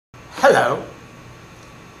Hello.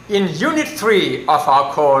 In Unit 3 of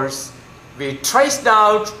our course, we traced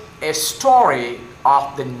out a story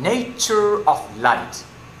of the nature of light.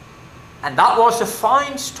 And that was a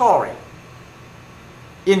fine story.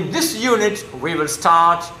 In this unit, we will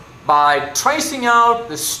start by tracing out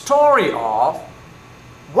the story of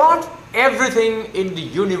what everything in the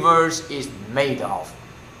universe is made of.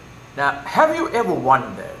 Now, have you ever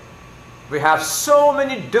wondered? We have so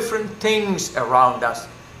many different things around us.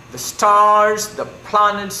 The stars, the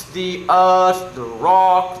planets, the earth, the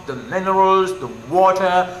rock, the minerals, the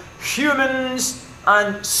water, humans,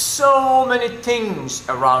 and so many things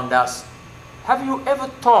around us. Have you ever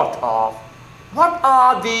thought of what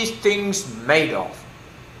are these things made of?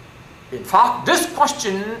 In fact, this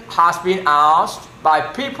question has been asked by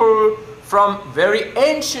people from very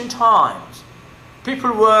ancient times.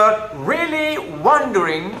 People were really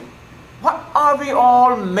wondering, what are we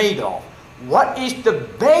all made of? What is the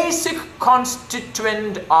basic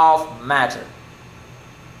constituent of matter?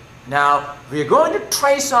 Now, we are going to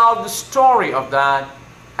trace out the story of that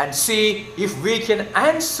and see if we can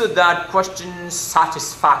answer that question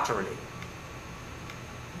satisfactorily.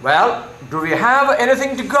 Well, do we have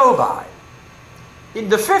anything to go by? In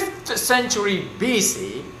the 5th century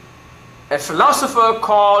BC, a philosopher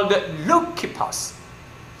called Leucippus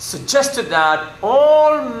suggested that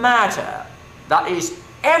all matter, that is,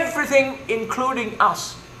 everything including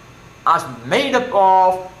us, is made up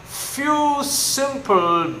of few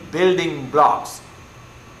simple building blocks.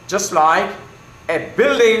 Just like a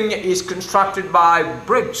building is constructed by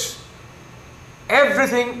bricks,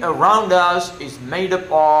 everything around us is made up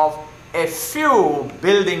of a few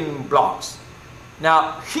building blocks.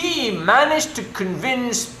 Now, he managed to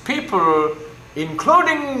convince people,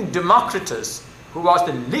 including Democritus, who was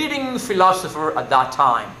the leading philosopher at that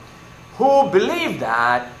time, who believed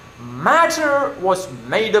that matter was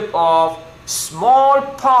made up of small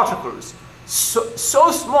particles,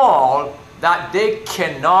 so small that they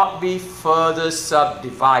cannot be further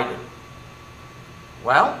subdivided.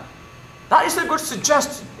 Well, that is a good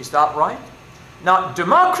suggestion, is that right? Now,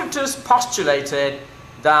 Democritus postulated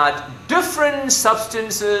that different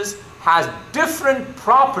substances has different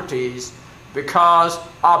properties because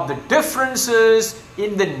of the differences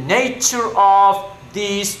in the nature of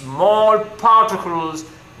these small particles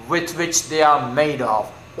with which they are made of,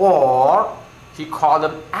 or he called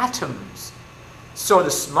them atoms. So the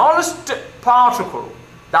smallest particle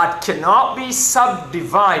that cannot be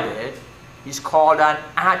subdivided is called an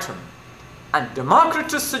atom. And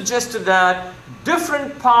Democritus suggested that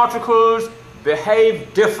different particles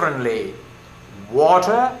behave differently.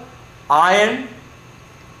 Water, iron,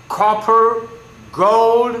 copper,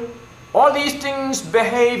 gold, all these things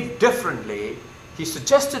behave differently. He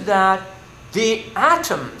suggested that the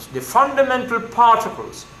atoms, the fundamental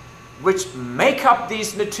particles which make up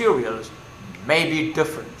these materials, may be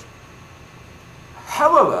different.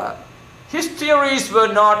 However, his theories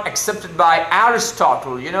were not accepted by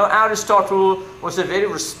Aristotle. You know, Aristotle was a very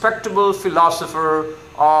respectable philosopher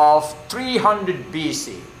of 300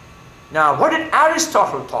 BC. Now, what did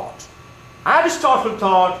Aristotle thought? Aristotle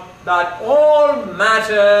thought that all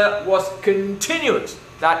matter was continuous,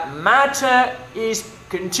 that matter is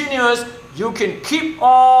continuous, you can keep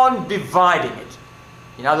on dividing it.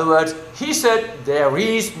 In other words, he said there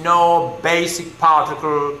is no basic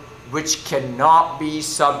particle which cannot be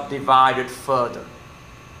subdivided further.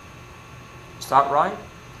 Is that right?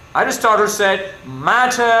 Aristotle said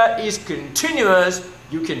matter is continuous,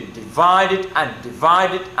 you can divide it and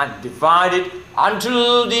divide it and divide it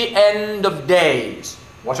until the end of days,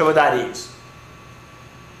 whatever that is,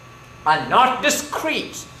 and not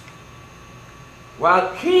discrete.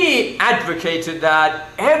 Well, he advocated that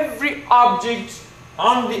every object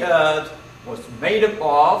on the earth was made up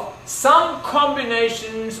of some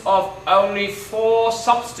combinations of only 4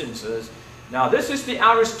 substances. Now, this is the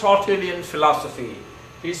Aristotelian philosophy.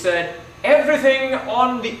 He said everything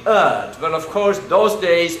on the earth, well, of course, those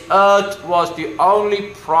days, earth was the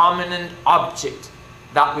only prominent object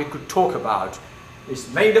that we could talk about.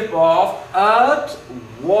 It's made up of earth,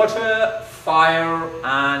 water, fire,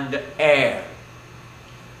 and air.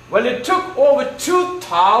 Well, it took over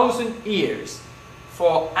 2,000 years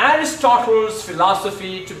for Aristotle's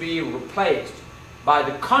philosophy to be replaced by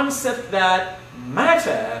the concept that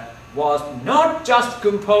matter was not just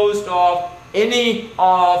composed of any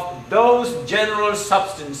of those general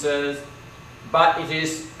substances, but it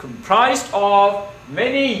is comprised of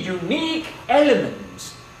many unique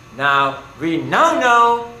elements. Now, we now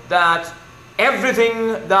know that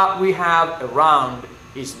everything that we have around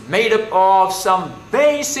is made up of some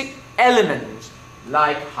basic elements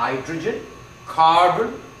like hydrogen,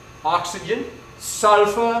 carbon, oxygen,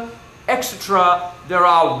 sulfur, etc. There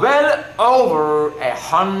are well over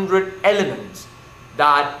 100 elements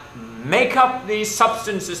that make up the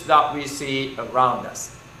substances that we see around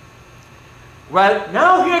us. Well,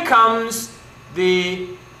 now here comes the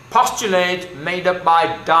postulate made up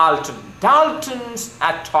by Dalton, Dalton's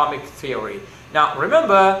atomic theory. Now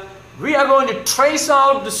remember, we are going to trace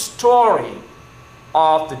out the story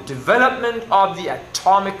of the development of the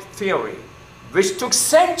atomic theory, which took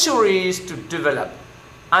centuries to develop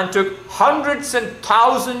and took hundreds and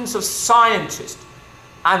thousands of scientists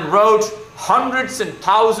and wrote hundreds and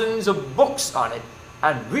thousands of books on it,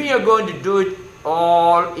 and we are going to do it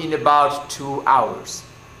all in about 2 hours.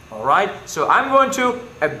 All right, so I'm going to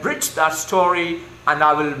abridge that story, and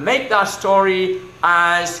I will make that story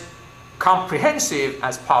as comprehensive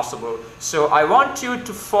as possible. So I want you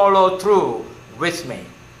to follow through with me.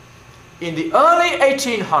 In the early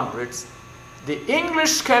 1800s, the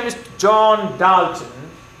English chemist John Dalton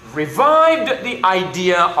revived the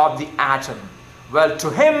idea of the atom. Well, to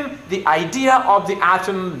him, the idea of the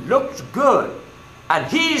atom looked good, and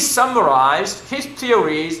he summarized his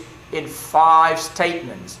theories in 5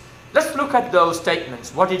 statements. Let's look at those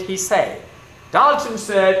statements. What did he say? Dalton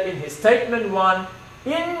said in his statement 1,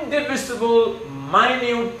 indivisible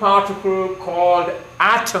minute particle called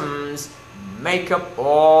atoms make up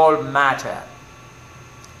all matter.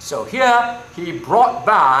 So here he brought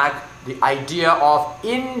back the idea of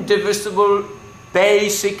indivisible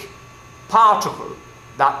basic particle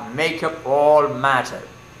that make up all matter.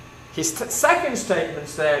 His second statement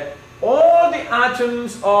said all the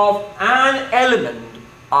atoms of an element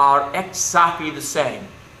are exactly the same.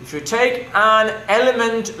 If you take an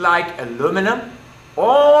element like aluminum,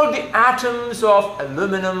 all the atoms of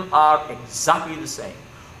aluminum are exactly the same.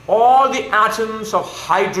 All the atoms of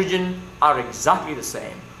hydrogen are exactly the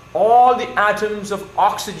same. All the atoms of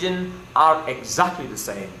oxygen are exactly the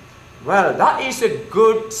same. Well, that is a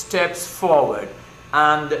good step forward.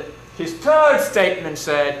 And his third statement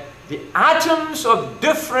said the atoms of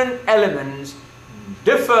different elements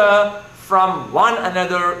differ from one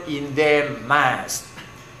another in their mass.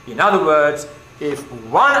 In other words, if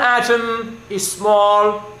one atom is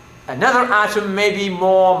small, another atom may be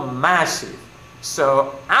more massive.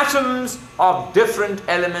 So atoms of different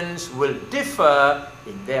elements will differ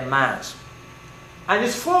in their mass. And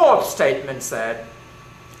his fourth statement said,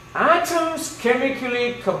 atoms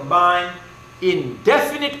chemically combine in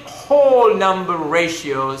definite whole number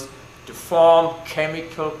ratios to form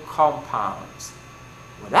chemical compounds.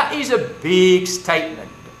 Well, that is a big statement.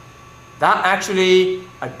 That actually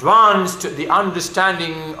advanced the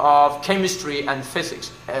understanding of chemistry and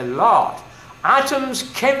physics a lot.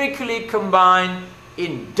 Atoms chemically combine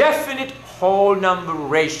in definite whole number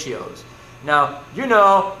ratios. Now, you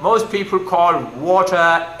know, most people call water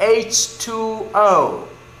H2O.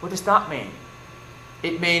 What does that mean?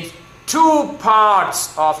 It means 2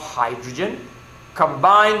 parts of hydrogen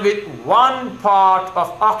combined with 1 part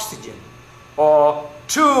of oxygen, or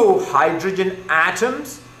 2 hydrogen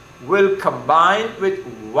atoms will combine with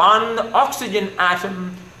 1 oxygen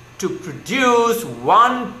atom to produce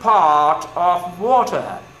 1 part of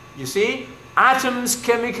water. You see, atoms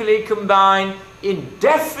chemically combine in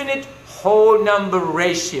definite whole number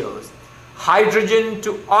ratios. Hydrogen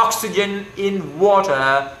to oxygen in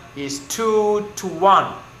water is 2 to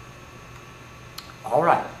 1. All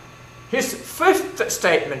right. His fifth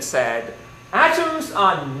statement said, atoms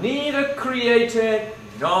are neither created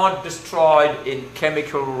nor destroyed in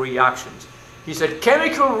chemical reactions. He said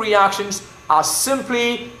chemical reactions are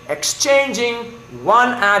simply exchanging one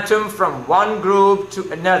atom from one group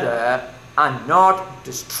to another and not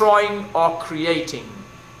destroying or creating.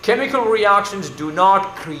 Chemical reactions do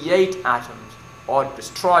not create atoms or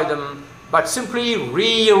destroy them, but simply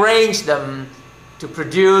rearrange them to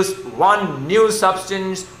produce one new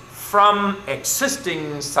substance from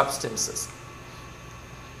existing substances.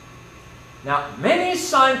 Now, many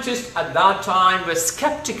scientists at that time were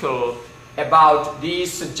skeptical about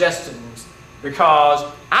these suggestions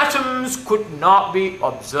because atoms could not be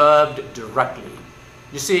observed directly.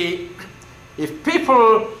 You see,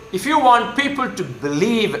 if you want people to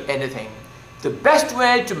believe anything, the best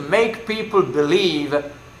way to make people believe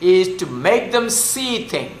is to make them see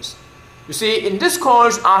things. You see, in this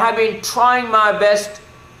course, I have been trying my best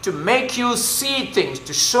to make you see things,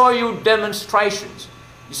 to show you demonstrations.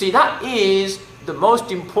 You see, that is the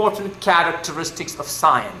most important characteristics of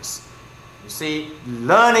science. You see,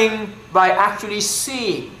 learning by actually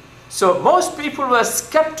seeing. So most people were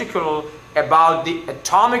skeptical about the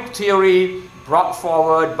atomic theory brought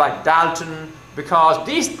forward by Dalton because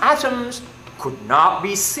these atoms could not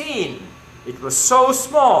be seen. It was so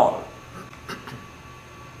small.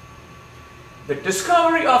 The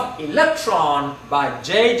discovery of electron by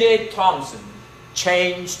J.J. Thomson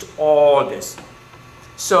changed all this.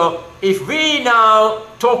 So if we now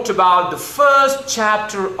talked about the first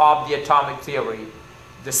chapter of the atomic theory,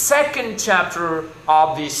 the second chapter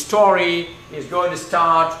of the story is going to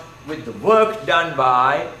start with the work done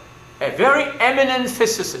by a very eminent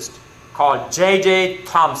physicist called J.J.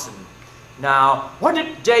 Thomson. Now, what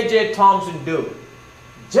did J.J. Thomson do?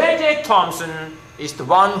 J.J. Thomson is the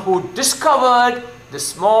one who discovered the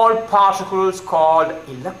small particles called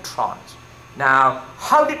electrons. Now,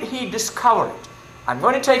 how did he discover it? I'm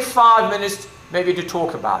going to take 5 minutes maybe to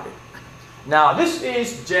talk about it. Now, this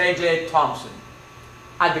is J.J. Thomson.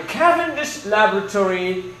 At the Cavendish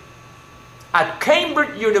Laboratory at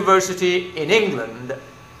Cambridge University in England,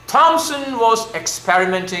 Thomson was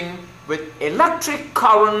experimenting with electric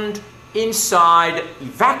current inside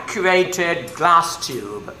evacuated glass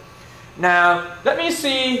tube. Now, let me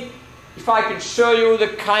see if I can show you the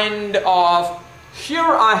kind of, here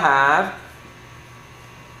I have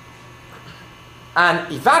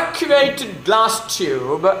an evacuated glass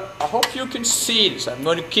tube. I hope you can see this. I'm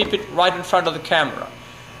going to keep it right in front of the camera.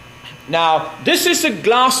 Now, this is a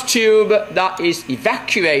glass tube that is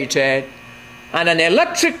evacuated, and an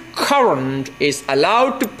electric current is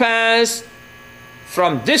allowed to pass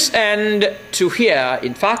from this end to here.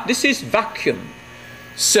 In fact, this is vacuum.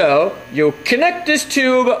 So, you connect this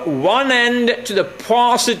tube one end to the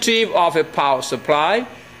positive of a power supply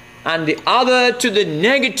and the other to the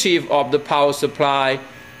negative of the power supply.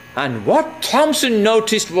 And what Thomson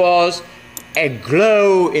noticed was a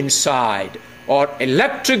glow inside, or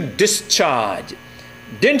electric discharge.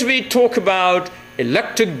 Didn't we talk about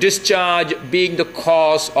electric discharge being the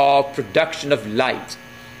cause of production of light?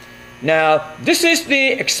 Now, this is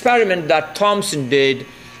the experiment that Thomson did,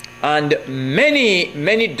 and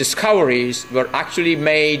many discoveries were actually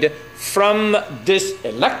made from this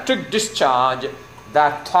electric discharge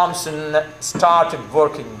that Thomson started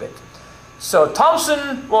working with. So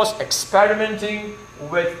Thomson was experimenting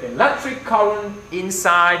with electric current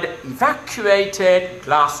inside evacuated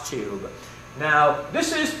glass tube. Now,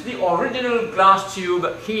 this is the original glass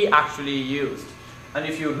tube he actually used. And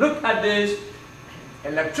if you look at this,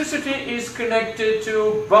 electricity is connected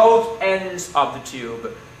to both ends of the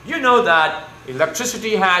tube. You know that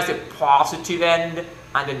electricity has a positive end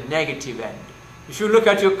and a negative end. If you look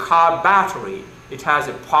at your car battery, it has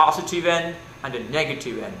a positive end and a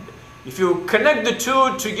negative end. If you connect the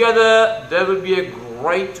two together, there will be a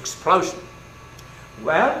great explosion.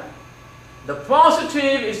 Well, the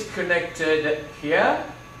positive is connected here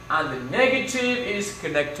and the negative is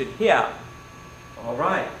connected here. All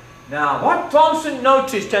right. Now, what Thomson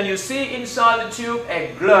noticed, can you see inside the tube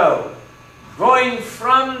a glow going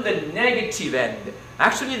from the negative end?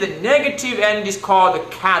 Actually, the negative end is called the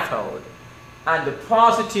cathode and the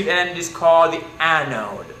positive end is called the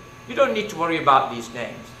anode. You don't need to worry about these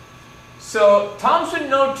names. So Thomson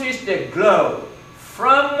noticed a glow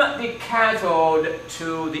from the cathode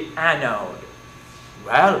to the anode.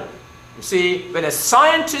 Well, you see, when a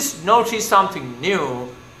scientist notices something new,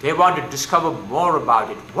 they want to discover more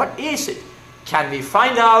about it. What is it? Can we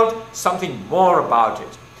find out something more about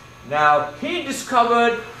it? Now, he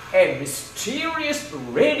discovered a mysterious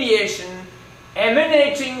radiation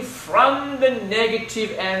emanating from the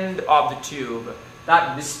negative end of the tube.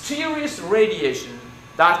 That mysterious radiation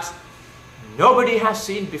that nobody has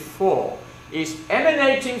seen before is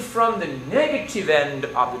emanating from the negative end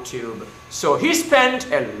of the tube. So he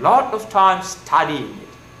spent a lot of time studying it.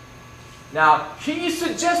 Now, he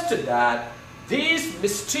suggested that these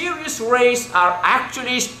mysterious rays are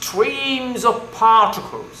actually streams of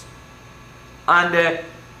particles. And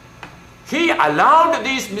he allowed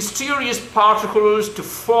these mysterious particles to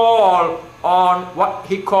fall on what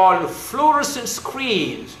he called fluorescent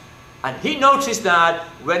screens. And he noticed that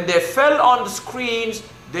when they fell on the screens,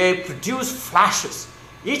 they produced flashes.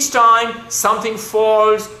 Each time something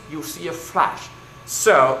falls, you see a flash.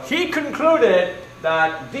 So he concluded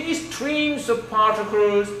that these streams of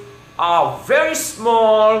particles are very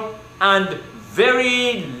small and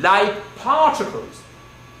very light particles,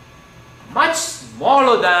 much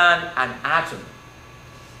smaller than an atom.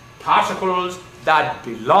 Particles that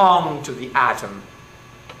belong to the atom.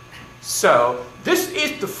 So this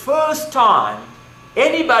is the first time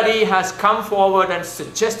anybody has come forward and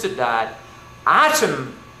suggested that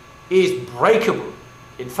atom is breakable.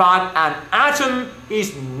 In fact, an atom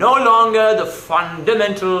is no longer the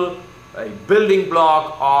fundamental building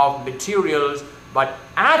block of materials, but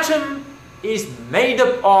atom is made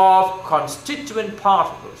up of constituent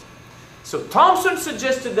particles. So Thomson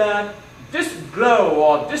suggested that this glow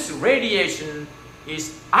or this radiation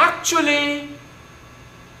is actually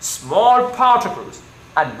small particles.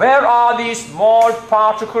 And where are these small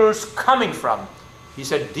particles coming from? He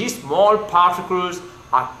said these small particles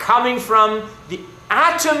are coming from the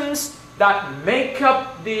atoms that make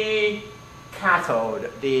up the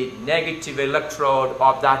cathode, the negative electrode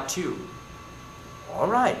of that tube. All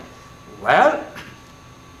right. Well,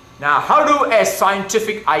 now how do a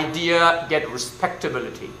scientific idea get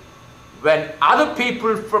respectability? When other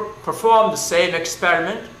people perform the same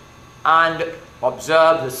experiment and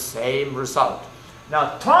observe the same result.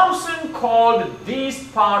 Now Thomson called these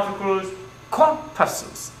particles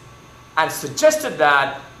corpuscles and suggested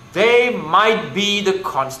that they might be the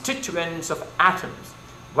constituents of atoms.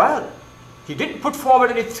 Well, he didn't put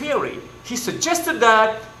forward any theory. He suggested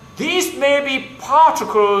that these may be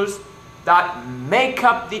particles that make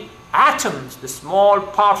up the atoms, the small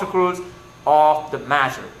particles of the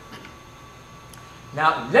matter.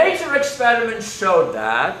 Now, later experiments showed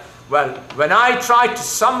that, well, when I tried to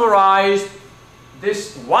summarize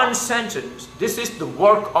this one sentence, this is the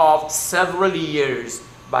work of several years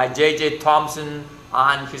by J.J. Thomson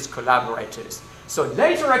and his collaborators. So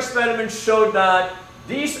later experiments showed that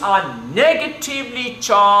these are negatively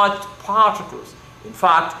charged particles. In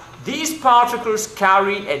fact, these particles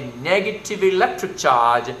carry a negative electric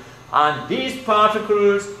charge, and these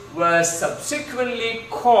particles were subsequently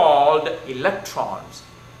called electrons.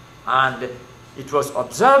 And it was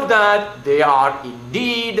observed that they are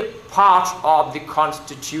indeed part of the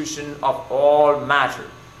constitution of all matter.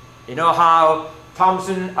 You know how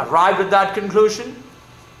Thomson arrived at that conclusion?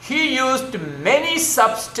 He used many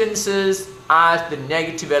substances as the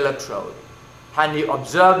negative electrode, and he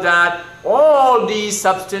observed that all these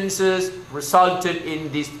substances resulted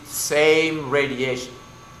in this same radiation.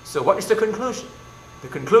 So what is the conclusion? The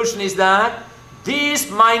conclusion is that these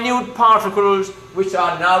minute particles, which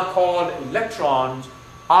are now called electrons,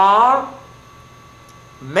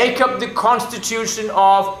 make up the constitution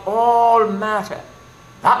of all matter.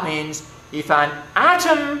 That means if an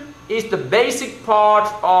atom is the basic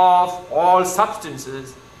part of all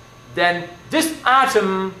substances, then this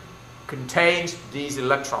atom contains these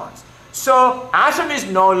electrons. So atom is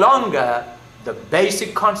no longer the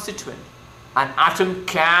basic constituent. An atom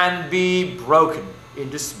can be broken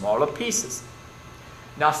into smaller pieces.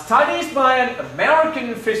 Now, studies by an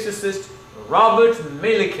American physicist, Robert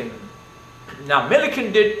Millikan. Now,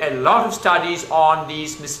 Millikan did a lot of studies on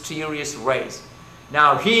these mysterious rays.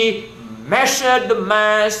 Now, he measured the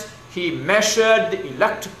mass, he measured the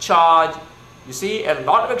electric charge. You see, a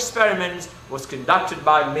lot of experiments was conducted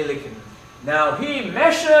by Millikan. Now, he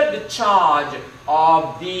measured the charge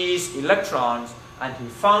of these electrons, and he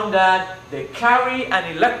found that they carry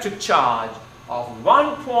an electric charge of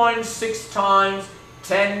 1.6 times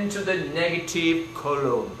 10 to the negative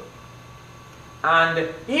coulomb. And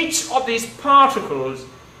each of these particles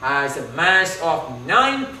has a mass of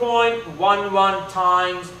 9.11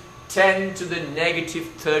 times 10 to the negative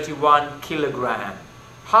 31 kilogram.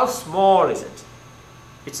 How small is it?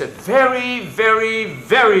 It's a very, very,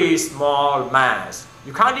 very small mass.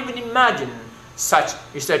 You can't even imagine such.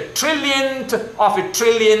 It's a trillionth of a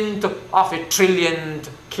trillionth of a trillionth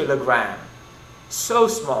kilogram. So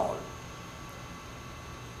small.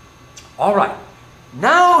 All right.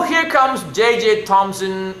 Now here comes J.J.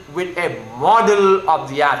 Thomson with a model of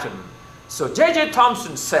the atom. So J.J.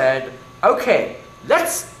 Thomson said, okay,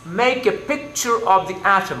 let's make a picture of the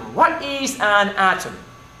atom. What is an atom?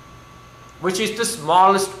 Which is the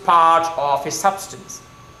smallest part of a substance.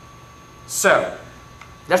 So,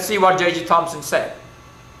 let's see what J.J. Thomson said.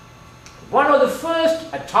 One of the first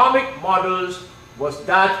atomic models was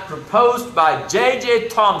that proposed by J.J.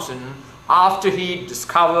 Thomson after he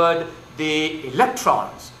discovered the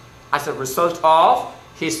electrons as a result of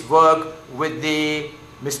his work with the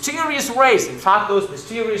mysterious rays. In fact, those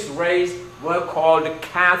mysterious rays were called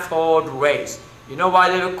cathode rays. You know why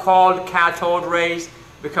they were called cathode rays?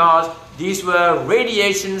 Because these were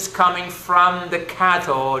radiations coming from the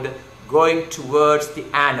cathode going towards the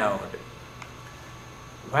anode.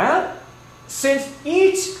 Well, since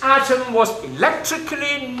each atom was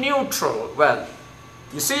electrically neutral, well,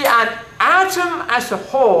 you see, an atom as a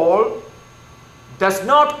whole does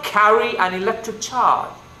not carry an electric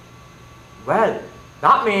charge. Well,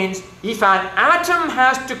 that means if an atom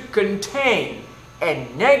has to contain a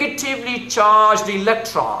negatively charged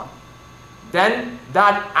electron, then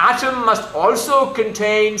that atom must also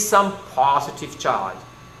contain some positive charge.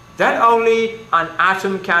 Then only an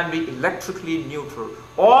atom can be electrically neutral.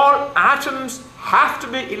 All atoms have to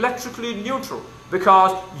be electrically neutral,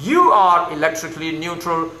 because you are electrically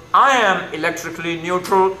neutral, I am electrically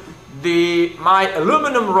neutral. my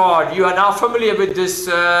aluminum rod, you are now familiar with this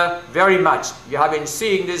very much. You have been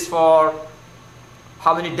seeing this for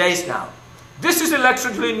how many days now? This is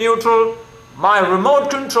electrically neutral. My remote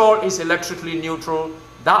control is electrically neutral.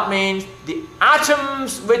 That means the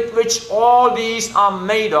atoms with which all these are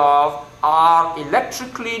made of are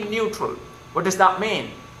electrically neutral. What does that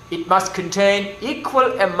mean? It must contain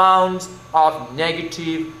equal amounts of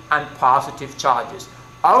negative and positive charges.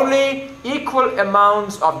 Only equal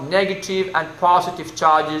amounts of negative and positive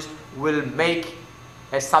charges will make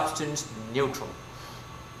a substance neutral.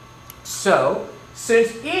 So,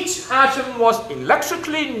 since each atom was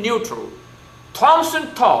electrically neutral, Thomson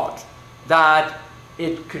thought that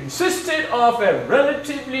it consisted of a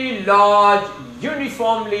relatively large,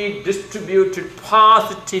 uniformly distributed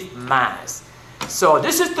positive mass. So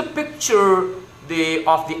this is the picture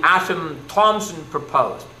of the atom Thomson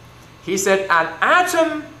proposed. He said an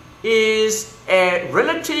atom is a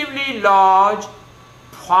relatively large,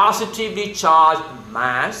 positively charged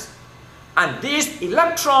mass, and these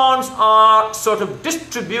electrons are sort of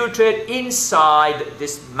distributed inside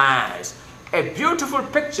this mass. A beautiful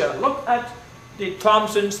picture. Look at the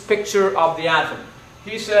Thomson's picture of the atom.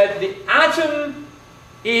 He said the atom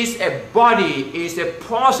is a body, is a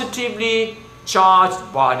positively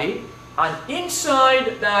charged body, and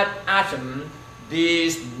inside that atom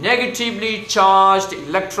these negatively charged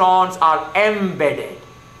electrons are embedded.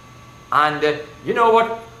 And you know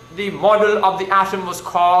what the model of the atom was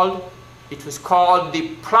called? It was called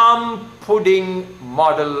the plum pudding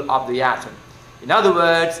model of the atom. In other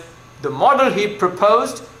words, the model he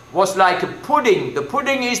proposed was like a pudding. The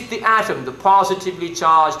pudding is the atom, the positively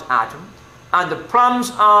charged atom, and the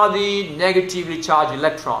plums are the negatively charged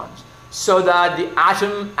electrons, so that the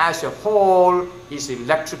atom as a whole is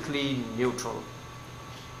electrically neutral.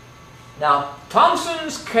 Now,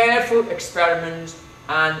 Thomson's careful experiments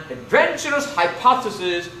and adventurous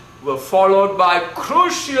hypotheses were followed by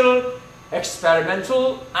crucial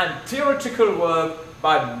experimental and theoretical work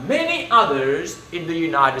by many others in the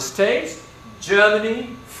United States, Germany,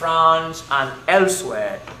 France, and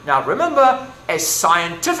elsewhere. Now remember, a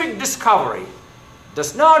scientific discovery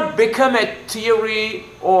does not become a theory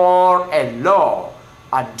or a law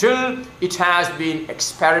until it has been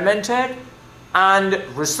experimented and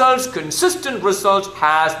results, consistent results,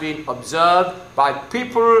 has been observed by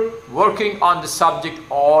people working on the subject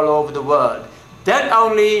all over the world. Then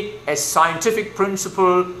only a scientific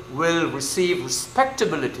principle will receive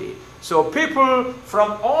respectability. So people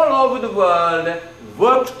from all over the world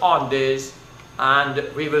worked on this, and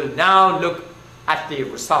we will now look at the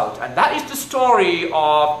result. And that is the story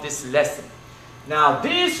of this lesson. Now,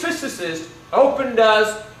 these physicists opened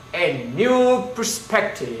us a new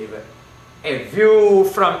perspective, a view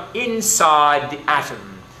from inside the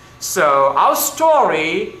atom. So our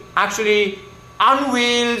story actually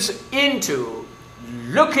unveils into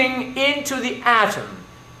looking into the atom,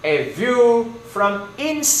 a view from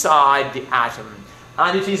inside the atom.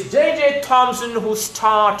 And it is J.J. Thomson who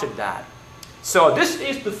started that. So this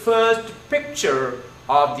is the first picture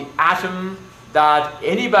of the atom that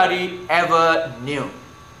anybody ever knew.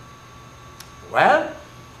 Well,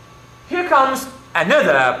 here comes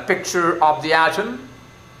another picture of the atom,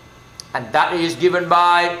 and that is given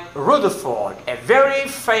by Rutherford, a very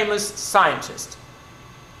famous scientist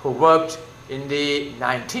who worked in the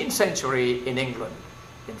 19th century in England.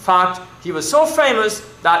 In fact, he was so famous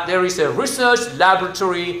that there is a research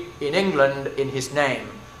laboratory in England in his name.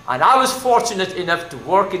 And I was fortunate enough to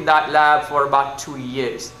work in that lab for about 2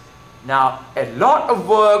 years. Now, a lot of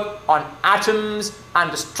work on atoms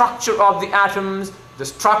and the structure of the atoms, the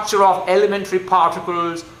structure of elementary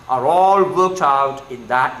particles are all worked out in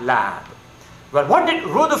that lab. Well, what did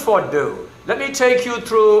Rutherford do? Let me take you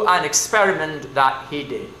through an experiment that he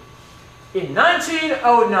did. In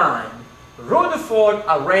 1909, Rutherford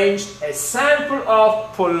arranged a sample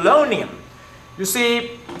of polonium. You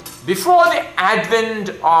see, before the advent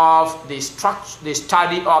of the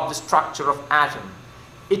study of the structure of atom,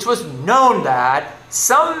 it was known that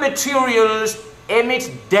some materials emit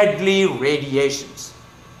deadly radiations.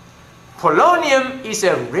 Polonium is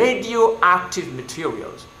a radioactive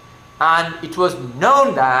material, and it was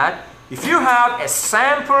known that if you have a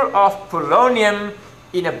sample of polonium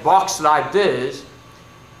in a box like this,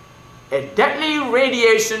 deadly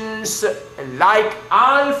radiations like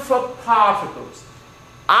alpha particles.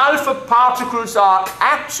 Alpha particles are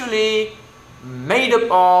actually made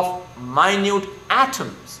up of minute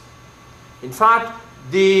atoms. In fact,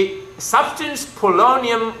 the substance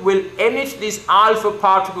polonium will emit these alpha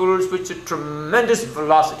particles with a tremendous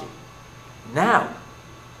velocity. Now,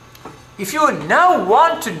 if you now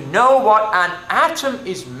want to know what an atom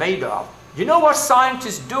is made of, you know what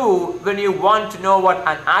scientists do when you want to know what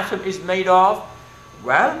an atom is made of?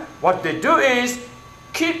 Well, what they do is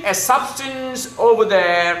keep a substance over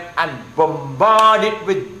there and bombard it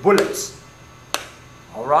with bullets.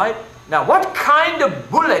 Alright? Now, what kind of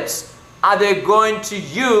bullets are they going to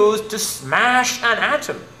use to smash an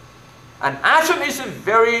atom? An atom is a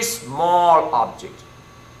very small object.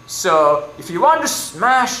 So, if you want to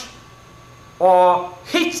smash or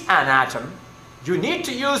hit an atom, you need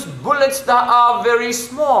to use bullets that are very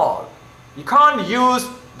small. You can't use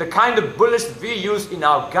the kind of bullets we use in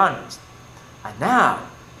our guns. And now,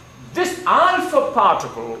 this alpha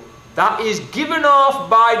particle that is given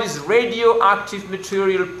off by this radioactive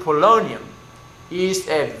material polonium is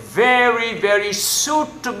a very, very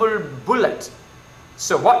suitable bullet.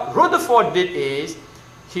 So what Rutherford did is,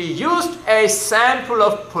 he used a sample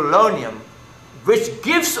of polonium which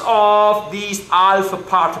gives off these alpha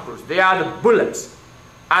particles. They are the bullets.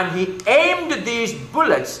 And he aimed these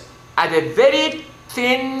bullets at a very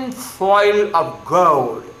thin foil of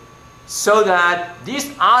gold, so that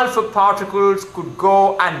these alpha particles could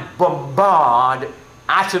go and bombard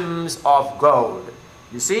atoms of gold.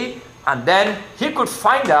 You see? And then he could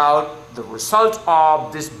find out the result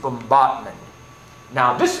of this bombardment.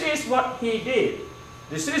 Now this is what he did.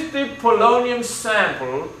 This is the polonium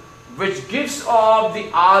sample which gives off the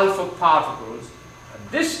alpha particles. And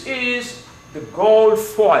this is the gold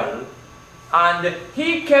foil. And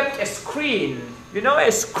he kept a screen. You know,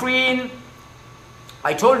 a screen,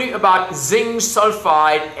 I told you about zinc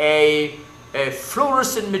sulfide, a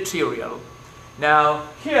fluorescent material. Now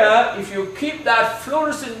here, if you keep that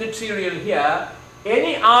fluorescent material here,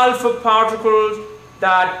 any alpha particles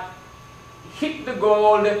that hit the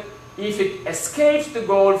gold, if it escapes the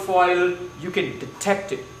gold foil, you can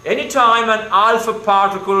detect it. Anytime an alpha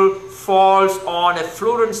particle falls on a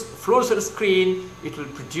fluorescent screen, it will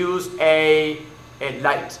produce a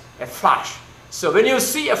light, a flash. So when you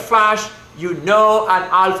see a flash, you know an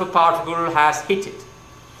alpha particle has hit it.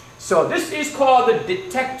 So this is called the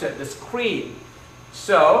detector, the screen.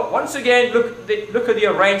 So once again, look at the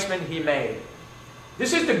arrangement he made.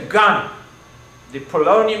 This is the gun, the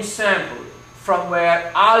polonium sample, from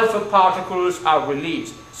where alpha particles are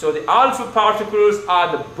released. So the alpha particles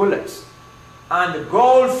are the bullets, and the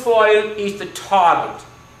gold foil is the target.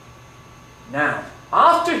 Now,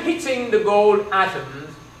 after hitting the gold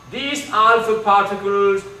atoms, these alpha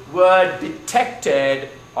particles were detected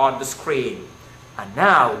on the screen. And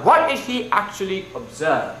now, what did he actually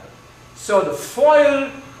observe? So the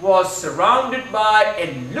foil was surrounded by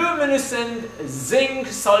a luminescent zinc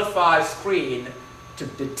sulfide screen to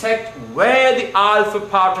detect where the alpha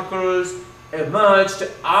particles emerged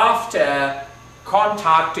after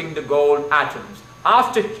contacting the gold atoms.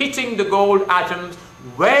 After hitting the gold atoms,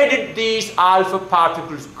 where did these alpha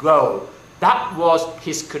particles go? That was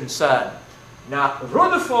his concern. Now,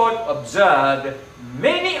 Rutherford observed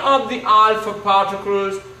many of the alpha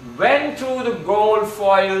particles went through the gold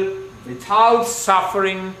foil without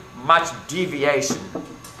suffering much deviation.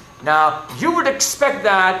 Now, you would expect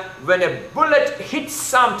that when a bullet hits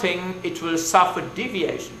something, it will suffer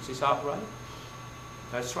deviations. Is that right?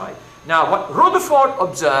 That's right. Now, what Rutherford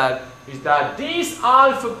observed is that these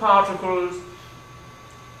alpha particles,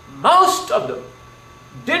 most of them,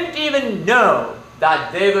 didn't even know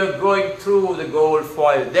that they were going through the gold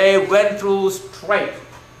foil. They went through straight.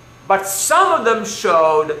 But some of them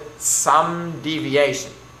showed some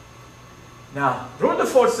deviation. Now,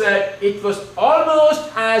 Rutherford said it was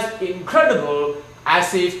almost as incredible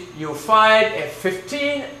as if you fired a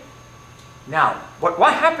 15. Now,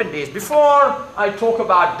 what happened is, before I talk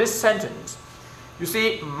about this sentence, you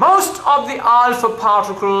see, most of the alpha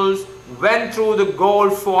particles went through the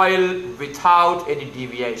gold foil without any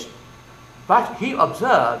deviation. But he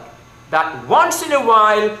observed that once in a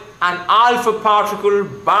while, an alpha particle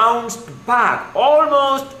bounced back,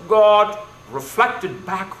 almost got reflected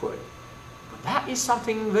backward. But that is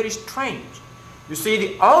something very strange. You see,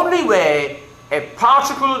 the only way a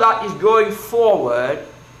particle that is going forward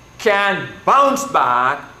can bounce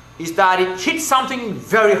back is that it hits something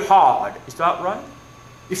very hard. Is that right?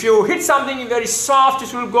 If you hit something very soft,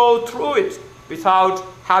 it will go through it without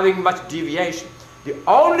having much deviation. The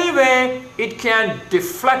only way it can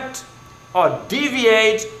deflect or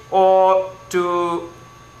deviate or to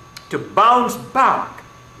bounce back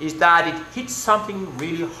is that it hits something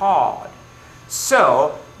really hard.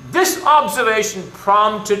 So this observation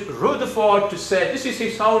prompted Rutherford to say, this is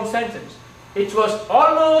his own sentence, it was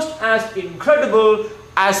almost as incredible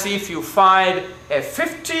as if you fired a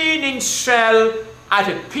 15-inch shell at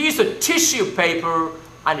a piece of tissue paper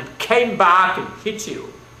and it came back and hit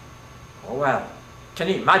you. Oh well, can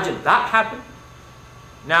you imagine that happen?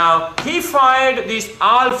 Now, he fired these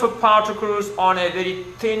alpha particles on a very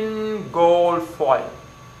thin gold foil.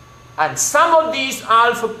 And some of these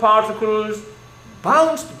alpha particles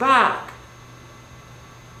bounced back.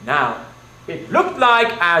 Now, it looked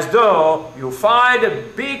like as though you fired a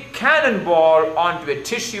big cannonball onto a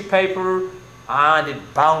tissue paper and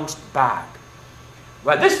it bounced back.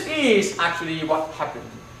 Well, this is actually what happened.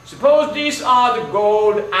 Suppose these are the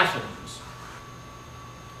gold atoms,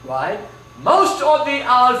 right? Most of the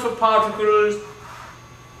alpha particles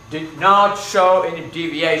did not show any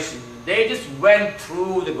deviation. They just went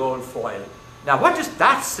through the gold foil. Now, what does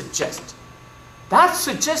that suggest? That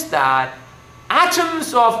suggests that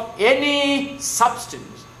atoms of any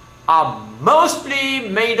substance are mostly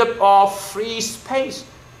made up of free space.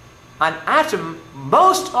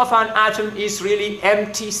 Most of an atom is really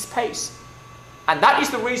empty space. And that is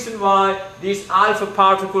the reason why these alpha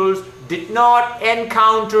particles did not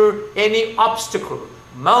encounter any obstacle.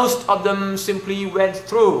 Most of them simply went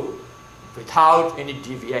through without any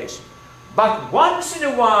deviation. But once in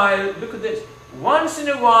a while, look at this, once in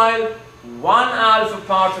a while, one alpha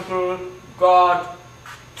particle got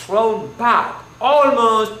thrown back,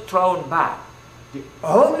 almost thrown back. The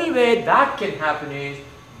only way that can happen is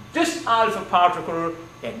this alpha particle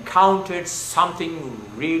encountered something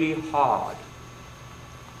really hard.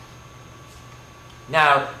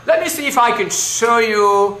 Now, let me see if I can show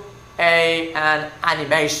you an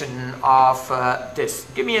animation of this.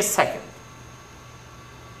 Give me a second.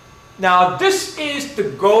 Now, this is the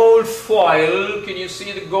gold foil. Can you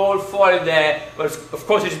see the gold foil there? Well, of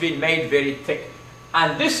course, it's been made very thick.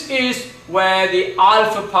 And this is where the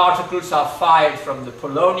alpha particles are fired from the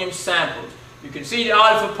polonium samples. You can see the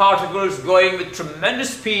alpha particles going with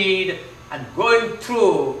tremendous speed and going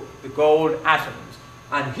through the gold atoms.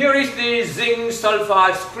 And here is the zinc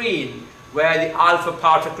sulfide screen where the alpha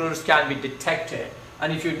particles can be detected.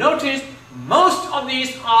 And if you notice, most of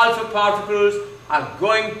these alpha particles are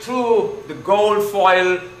going through the gold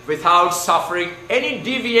foil without suffering any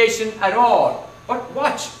deviation at all. But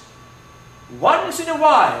watch, once in a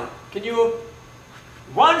while,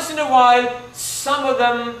 some of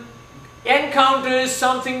them encounter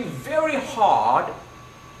something very hard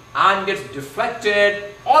and gets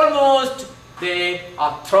deflected, almost they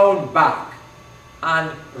are thrown back.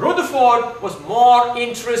 And Rutherford was more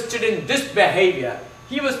interested in this behavior.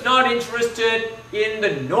 He was not interested in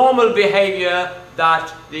the normal behavior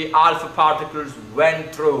that the alpha particles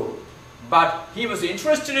went through. But he was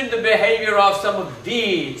interested in the behavior of some of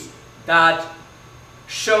these that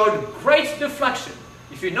showed great deflection.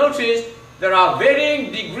 If you notice, there are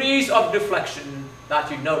varying degrees of deflection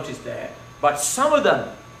that you notice there. But some of them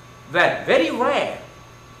were very rare,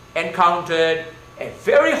 encountered a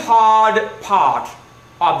very hard part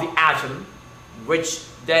of the atom, which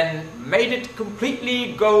then made it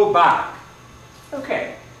completely go back.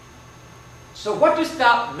 Okay, so what does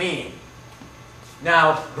that mean?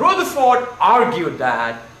 Now, Rutherford argued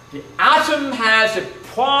that the atom has a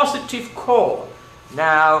positive core.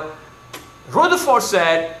 Now, Rutherford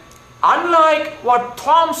said, unlike what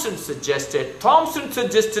Thomson suggested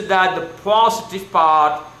that the positive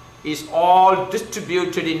part is all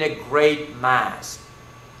distributed in a great mass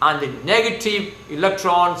and the negative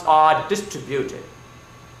electrons are distributed.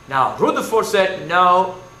 Now, Rutherford said,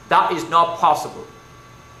 no, that is not possible.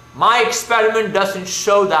 My experiment doesn't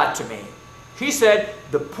show that to me. He said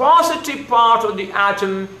the positive part of the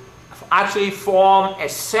atom actually form a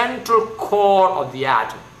central core of the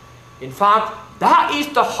atom. In fact, that is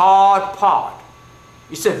the hard part.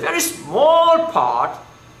 It's a very small part,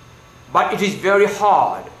 but it is very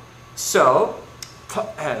hard. So,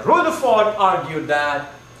 Rutherford argued that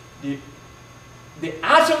the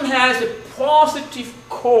atom has a positive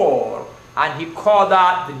core, and he called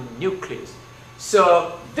that the nucleus.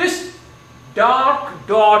 So, this dark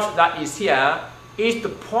dot that is here is the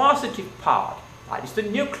positive part, that is the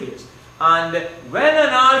nucleus. And when an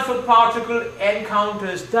alpha particle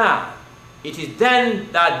encounters that, it is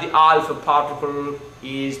then that the alpha particle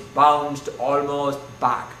is bounced almost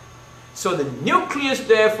back. So the nucleus,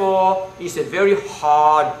 therefore, is a very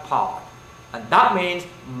hard part. And that means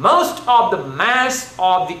most of the mass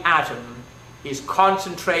of the atom is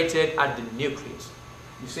concentrated at the nucleus.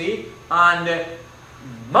 You see? And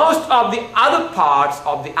most of the other parts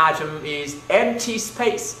of the atom is empty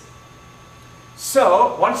space.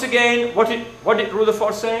 So, once again, what did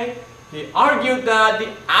Rutherford say? He argued that the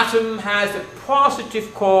atom has a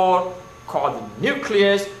positive core called the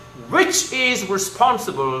nucleus, which is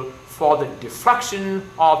responsible for the diffraction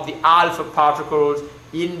of the alpha particles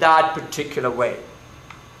in that particular way.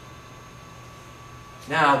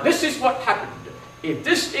 Now this is what happened. If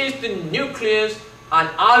this is the nucleus and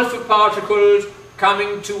alpha particles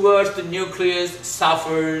coming towards the nucleus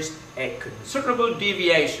suffers a considerable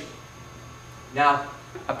deviation. Now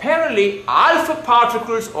apparently alpha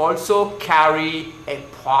particles also carry a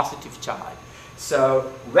positive charge.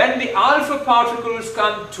 So when the alpha particles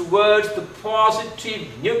come towards the positive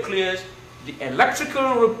nucleus, the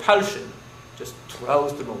electrical repulsion just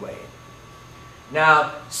throws them away.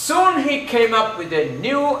 Now soon he came up with a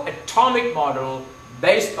new atomic model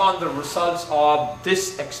based on the results of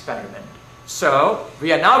this experiment. So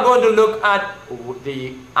we are now going to look at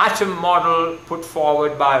the atom model put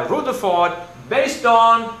forward by Rutherford based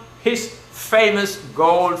on his famous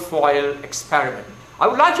gold foil experiment. I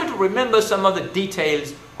would like you to remember some of the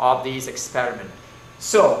details of these experiments.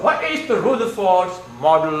 So what is the Rutherford's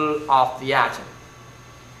model of the atom?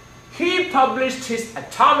 He published his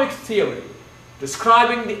atomic theory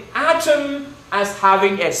describing the atom as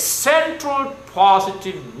having a central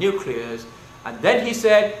positive nucleus, and then he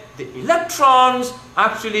said the electrons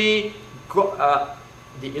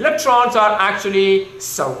are actually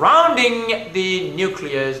surrounding the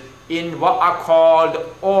nucleus in what are called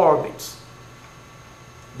orbits.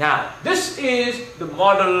 Now this is the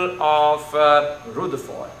model of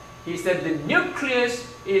Rutherford. He said the nucleus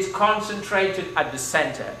is concentrated at the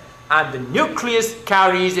center, and the nucleus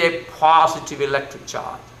carries a positive electric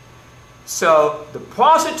charge. So the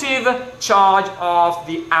positive charge of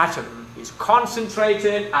the atom is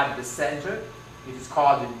concentrated at the center. It is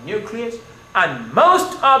called the nucleus, and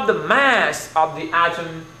most of the mass of the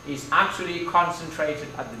atom is actually concentrated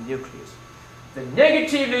at the nucleus. The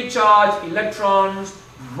negatively charged electrons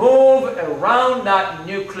move around that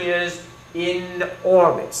nucleus in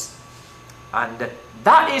orbits, and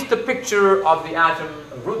that is the picture of the atom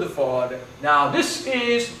Rutherford. Now this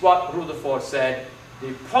is what Rutherford said: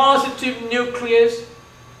 the positive nucleus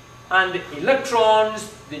and the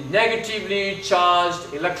electrons, the negatively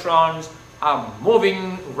charged electrons, are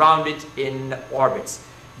moving around it in orbits.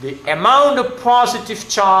 The amount of positive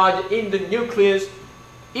charge in the nucleus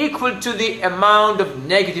equal to the amount of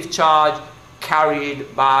negative charge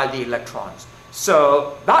carried by the electrons.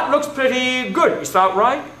 So that looks pretty good, is that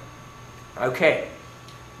right? Okay.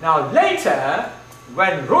 Now later,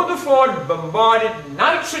 when Rutherford bombarded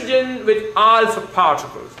nitrogen with alpha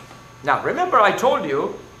particles. Now remember, I told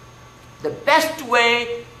you the best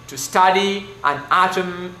way to study an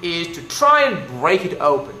atom is to try and break it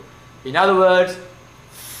open. In other words,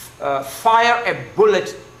 fire a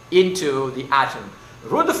bullet into the atom.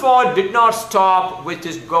 Rutherford did not stop with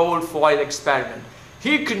his gold foil experiment.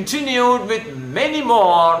 He continued with many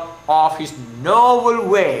more of his novel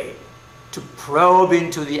way to probe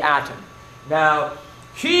into the atom. Now,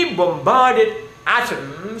 he bombarded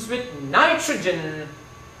atoms with nitrogen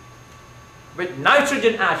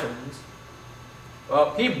atoms.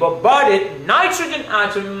 He bombarded nitrogen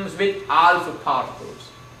atoms with alpha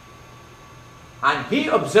particles. And he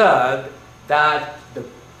observed that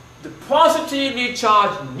the positively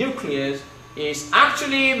charged nucleus is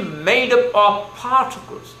actually made up of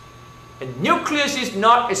particles. A nucleus is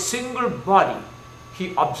not a single body.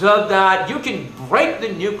 He observed that you can break the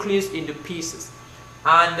nucleus into pieces.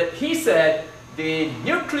 And he said the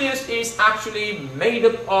nucleus is actually made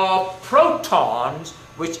up of protons,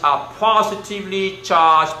 which are positively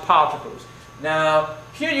charged particles. Now,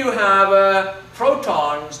 here you have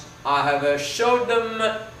protons. I have showed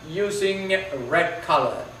them using red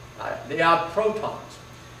color. They are protons.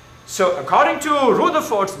 So according to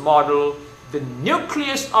Rutherford's model, the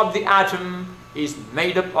nucleus of the atom is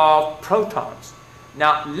made up of protons.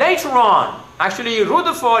 Now later on, actually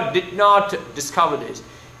Rutherford did not discover this.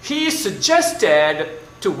 He suggested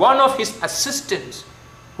to one of his assistants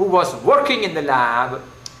who was working in the lab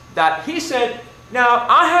that he said, now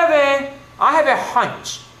I have a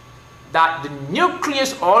hunch that the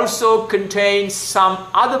nucleus also contains some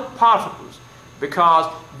other particles, because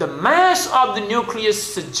the mass of the nucleus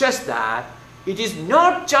suggests that it is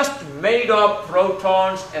not just made of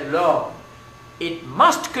protons alone. It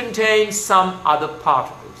must contain some other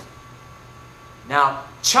particles. Now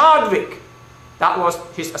Chadwick, that was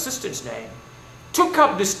his assistant's name, took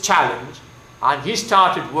up this challenge and he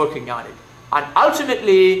started working on it. And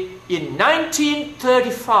ultimately, in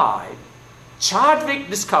 1935, Chadwick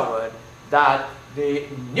discovered that the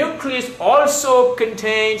nucleus also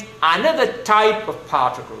contains another type of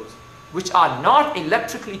particles which are not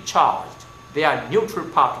electrically charged. They are neutral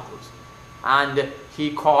particles. And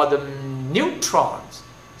he called them neutrons.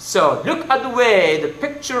 So look at the way the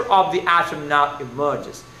picture of the atom now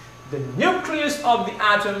emerges. The nucleus of the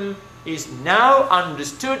atom is now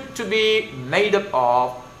understood to be made up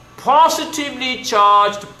of positively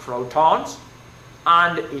charged protons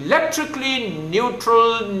and electrically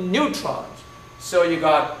neutral neutrons. So you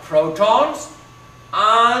got protons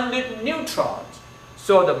and neutrons.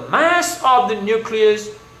 So the mass of the nucleus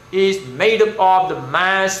is made up of the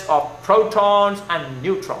mass of protons and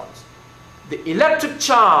neutrons. The electric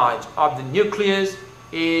charge of the nucleus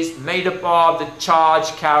is made up of the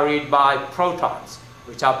charge carried by protons,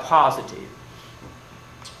 which are positive.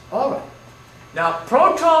 Alright. Now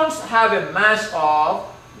protons have a mass of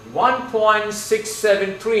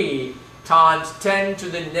 1.673 times 10 to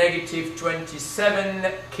the negative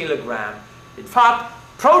 27 kilogram. In fact,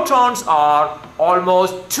 protons are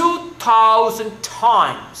almost 2,000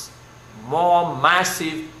 times more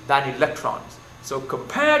massive than electrons. So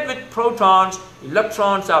compared with protons,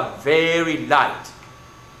 electrons are very light.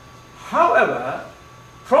 However,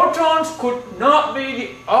 protons could not be the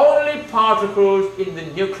only particles in the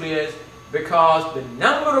nucleus, because the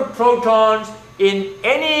number of protons in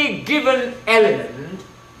any given element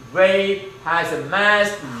has a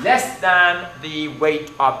mass less than the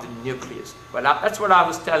weight of the nucleus. Well, that's what I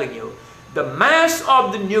was telling you. The mass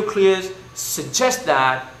of the nucleus suggests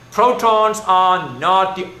that protons are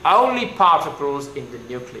not the only particles in the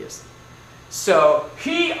nucleus. So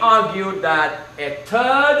he argued that a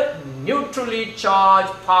third neutrally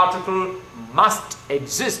charged particle must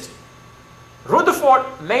exist. Rutherford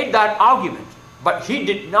made that argument, but he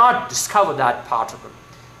did not discover that particle.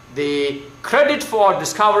 The credit for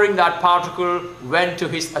discovering that particle went to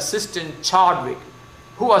his assistant Chadwick,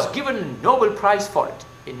 who was given a Nobel Prize for it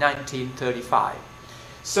in 1935.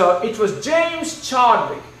 So it was James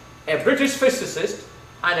Chadwick, a British physicist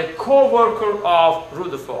and a co-worker of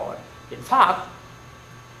Rutherford. In fact,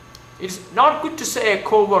 it's not good to say a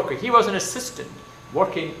co-worker. He was an assistant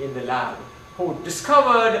working in the lab who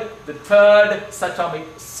discovered the third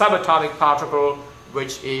subatomic particle,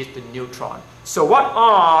 which is the neutron. So what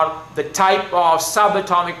are the type of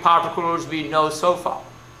subatomic particles we know so far?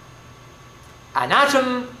 An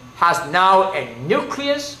atom has now a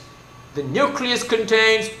nucleus. The nucleus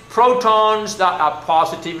contains protons that are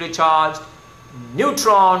positively charged,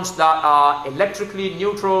 neutrons that are electrically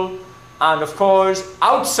neutral, and of course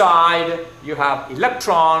outside you have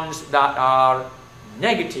electrons that are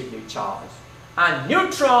negatively charged. And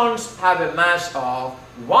neutrons have a mass of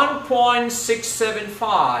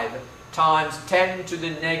 1.675 times 10 to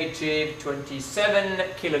the negative 27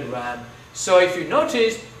 kilogram. So if you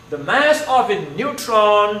notice, the mass of a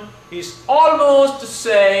neutron is almost the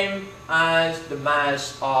same as the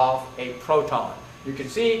mass of a proton. You can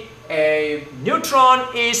see a neutron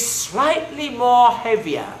is slightly more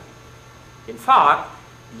heavier. In fact,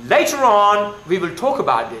 later on we will talk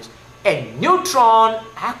about this. A neutron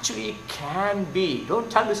actually can be, don't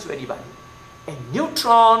tell this to anybody, a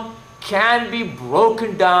neutron can be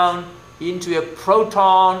broken down into a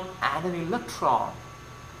proton and an electron.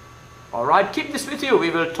 Alright, keep this with you. We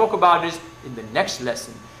will talk about this in the next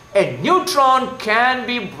lesson. A neutron can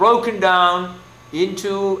be broken down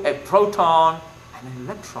into a proton and an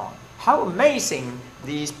electron. How amazing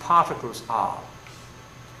these particles are.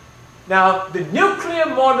 Now, the nuclear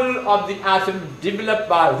model of the atom developed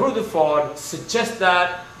by Rutherford suggests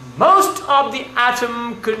that most of the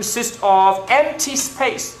atom consists of empty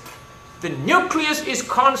space. The nucleus is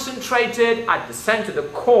concentrated at the center, the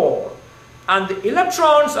core, and the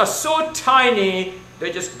electrons are so tiny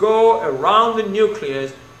they just go around the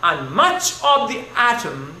nucleus, and much of the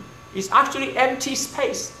atom is actually empty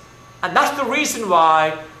space. And that's the reason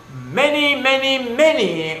why many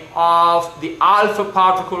of the alpha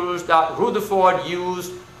particles that Rutherford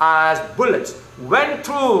used as bullets went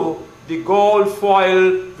through the gold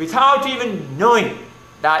foil without even knowing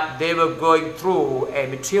that they were going through a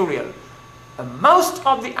material. Most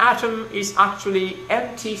of the atom is actually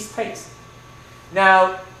empty space.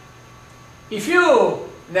 Now, if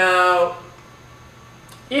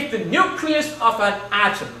the nucleus of an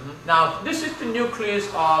atom, now this is the nucleus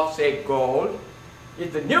of, say, gold.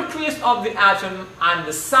 If the nucleus of the atom and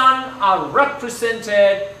the sun are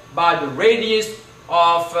represented by the radius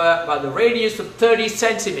of 30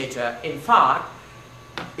 centimeter. In fact,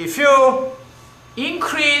 if you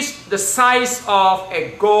increase the size of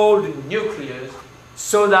a gold nucleus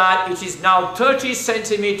so that it is now 30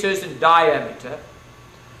 centimeters in diameter,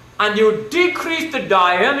 and you decrease the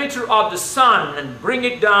diameter of the sun and bring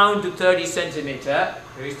it down to 30 centimeter,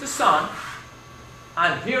 here is the sun,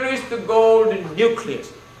 and here is the gold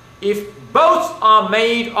nucleus. If both are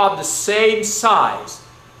made of the same size,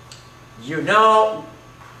 you know,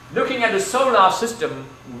 looking at the solar system,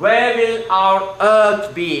 where will our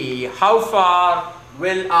Earth be? How far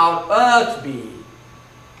will our Earth be?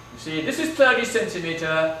 You See, this is 30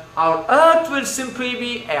 centimeter. Our Earth will simply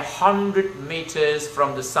be 100 meters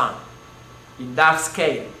from the Sun in that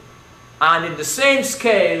scale. And in the same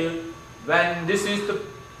scale, when this is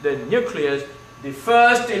the nucleus, the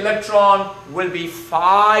first electron will be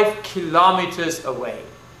 5 kilometers away.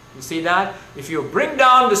 You see that? If you bring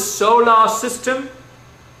down the solar system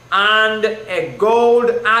and a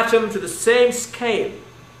gold atom to the same scale,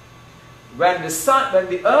 when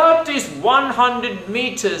the Earth is 100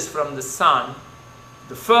 meters from the Sun,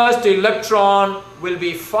 the first electron will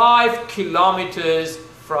be 5 kilometers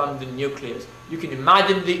from the nucleus. You can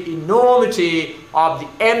imagine the enormity of the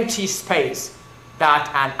empty space that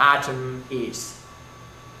an atom is.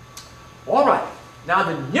 Alright, now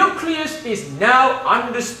the nucleus is now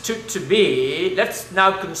understood to be, let's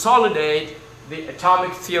now consolidate the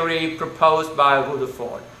atomic theory proposed by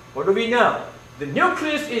Rutherford. What do we know? The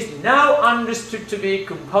nucleus is now understood to be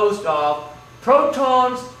composed of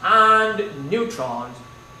protons and neutrons,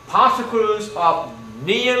 particles of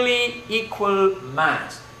nearly equal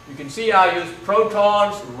mass. You can see I use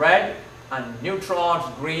protons red and neutrons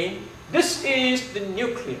green. This is the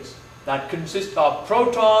nucleus that consists of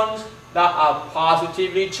protons that are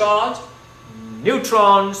positively charged,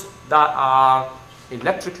 neutrons that are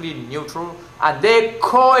electrically neutral, and they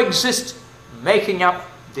coexist, making up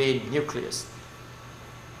the nucleus.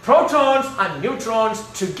 Protons and neutrons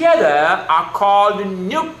together are called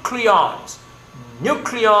nucleons.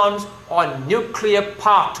 Nucleons or nuclear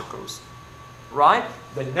particles, right?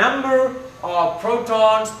 The number of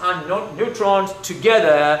protons and neutrons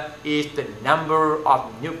together is the number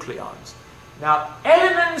of nucleons. Now,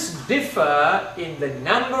 elements differ in the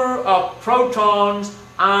number of protons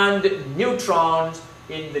and neutrons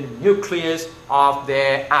in the nucleus of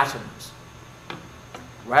their atoms.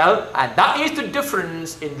 Well, and that is the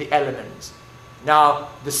difference in the elements. Now,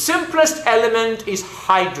 the simplest element is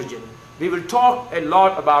hydrogen. We will talk a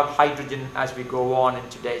lot about hydrogen as we go on in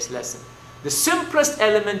today's lesson. The simplest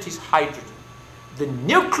element is hydrogen. The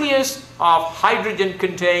nucleus of hydrogen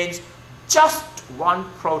contains just one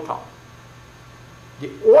proton.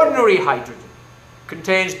 The ordinary hydrogen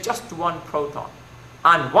contains just one proton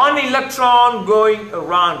and one electron going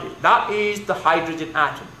around it. That is the hydrogen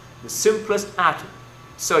atom, the simplest atom.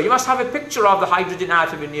 So you must have a picture of the hydrogen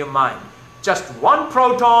atom in your mind. Just one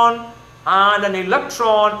proton and an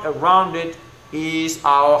electron around it is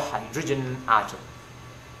our hydrogen atom.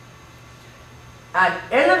 An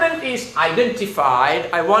element is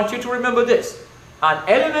identified, I want you to remember this. An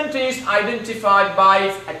element is identified by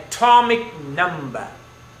its atomic number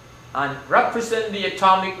and represent the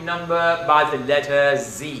atomic number by the letter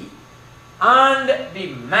Z. And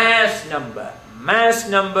the mass number. Mass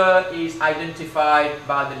number is identified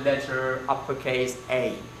by the letter uppercase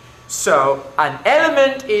A. So an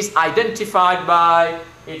element is identified by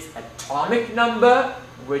its atomic number,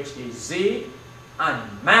 which is Z,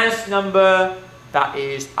 and mass number, that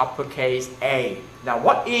is uppercase A. Now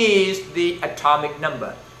what is the atomic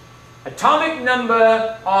number? Atomic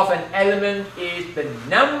number of an element is the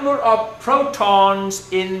number of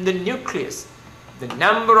protons in the nucleus. The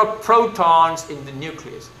number of protons in the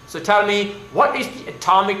nucleus. So tell me, what is the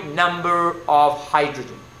atomic number of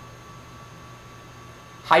hydrogen?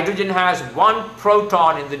 Hydrogen has one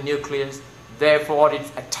proton in the nucleus, therefore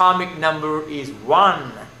its atomic number is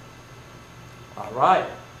 1. Alright.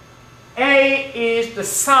 A is the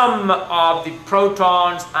sum of the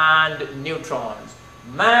protons and neutrons.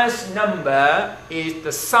 Mass number is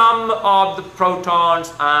the sum of the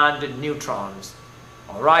protons and neutrons.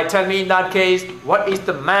 Alright, tell me in that case, what is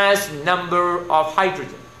the mass number of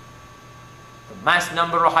hydrogen? The mass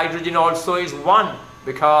number of hydrogen also is 1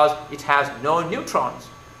 because it has no neutrons.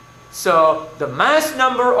 So the mass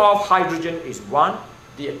number of hydrogen is 1.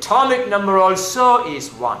 The atomic number also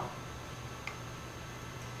is 1.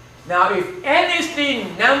 Now if n is the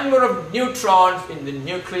number of neutrons in the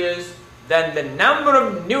nucleus, then the number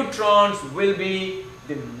of neutrons will be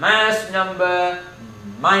the mass number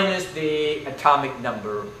minus the atomic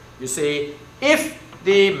number. You see, if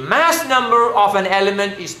the mass number of an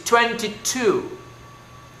element is 22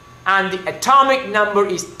 and the atomic number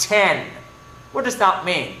is 10, what does that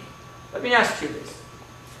mean? Let me ask you this.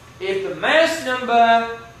 If the mass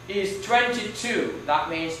number is 22, that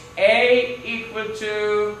means A equal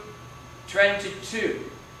to 22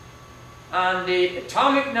 and the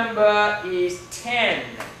atomic number is 10.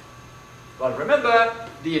 Well, remember,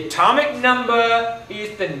 the atomic number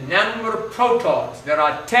is the number of protons. There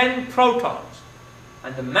are 10 protons.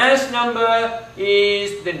 And the mass number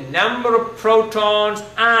is the number of protons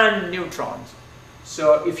and neutrons.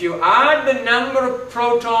 So if you add the number of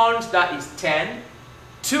protons, that is 10,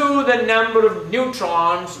 to the number of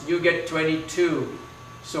neutrons, you get 22.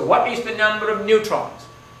 So what is the number of neutrons?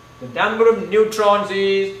 The number of neutrons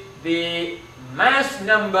is the mass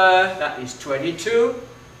number, that is 22,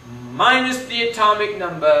 minus the atomic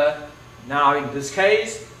number. Now in this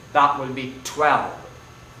case, that will be 12.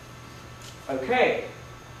 Okay.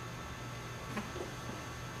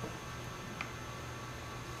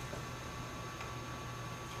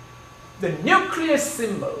 The nucleus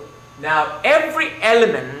symbol. Now every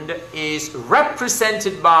element is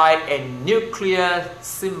represented by a nuclear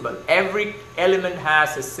symbol. Every element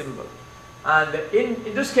has a symbol. And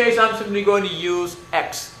in this case I'm simply going to use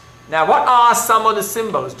X. Now what are some of the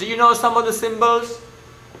symbols? Do you know some of the symbols?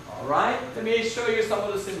 Alright, let me show you some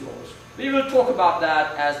of the symbols. We will talk about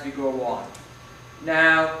that as we go on.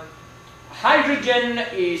 Now hydrogen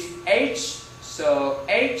is H. So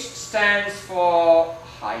H stands for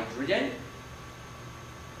hydrogen.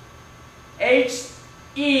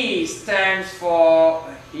 He stands for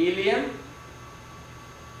helium.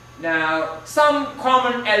 Now, some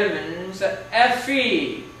common elements,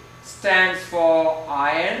 Fe stands for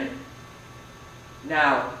iron.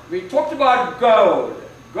 Now, we talked about gold.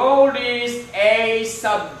 Gold is A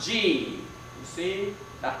sub G. You see,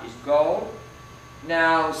 that is gold.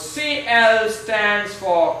 Now, Cl stands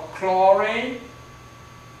for chlorine.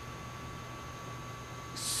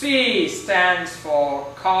 C stands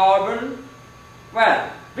for carbon.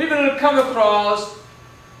 Well, we will come across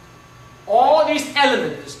all these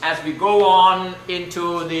elements as we go on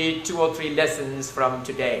into the 2 or 3 lessons from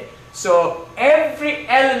today. So every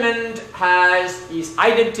element is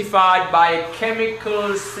identified by a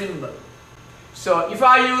chemical symbol. So if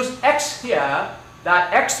I use X here,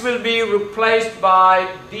 that X will be replaced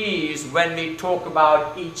by these when we talk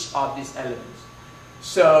about each of these elements.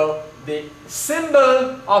 So the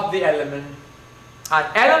symbol of the element, an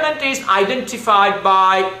element is identified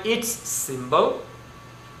by its symbol,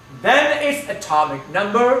 then its atomic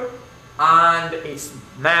number and its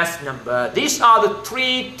mass number. These are the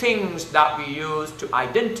 3 things that we use to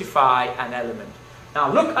identify an element.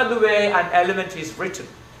 Now look at the way an element is written.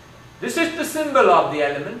 This is the symbol of the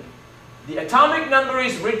element. The atomic number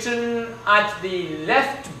is written at the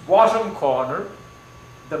left bottom corner.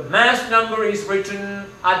 The mass number is written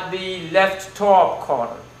at the left top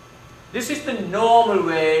corner. This is the normal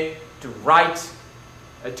way to write,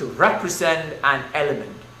 to represent an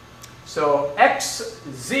element. So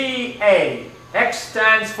XZA, X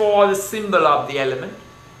stands for the symbol of the element.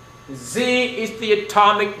 Z is the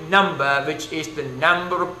atomic number, which is the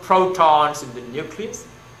number of protons in the nucleus.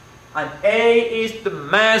 And A is the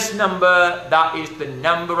mass number, that is the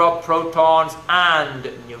number of protons and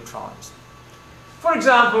neutrons. For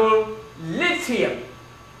example, lithium.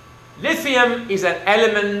 Lithium is an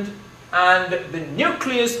element and the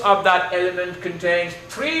nucleus of that element contains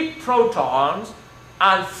 3 protons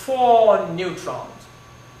and 4 neutrons.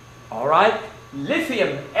 Alright,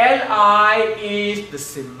 lithium, Li is the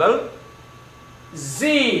symbol,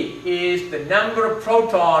 Z is the number of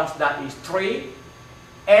protons, that is 3,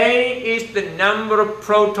 A is the number of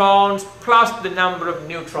protons plus the number of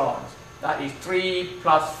neutrons, that is 3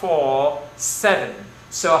 plus 4, 7.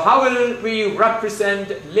 So how will we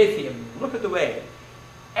represent lithium? Look at the way.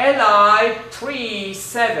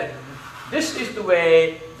 Li37. This is the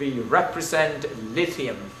way we represent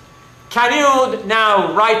lithium. Can you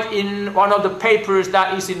now write in one of the papers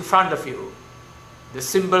that is in front of you the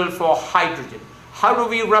symbol for hydrogen? How do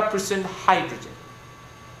we represent hydrogen?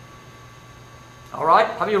 Alright,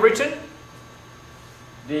 have you written?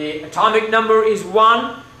 The atomic number is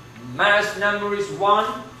 1, mass number is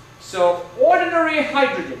 1. So ordinary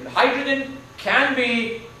hydrogen, hydrogen can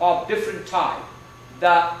be of different type.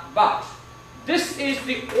 But this is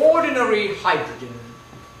the ordinary hydrogen,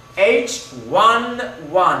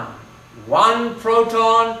 H11, 1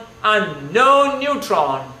 proton and no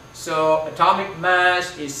neutron. So atomic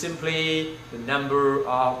mass is simply the number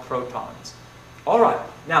of protons. Alright,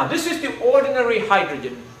 now this is the ordinary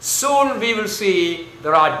hydrogen. Soon we will see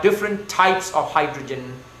there are different types of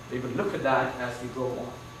hydrogen. We will look at that as we go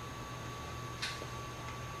on.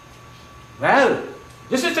 Well,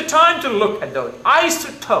 this is the time to look at those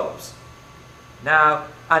isotopes. Now,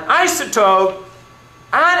 an isotope,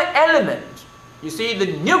 an element, you see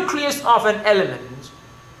the nucleus of an element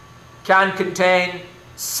can contain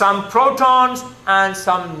some protons and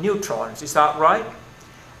some neutrons. Is that right?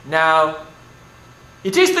 Now,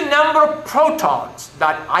 it is the number of protons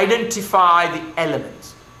that identify the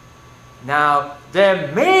elements. Now,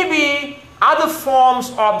 there may be other forms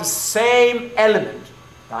of the same element.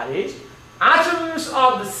 That is, atoms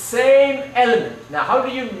of the same element. Now, how do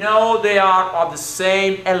you know they are of the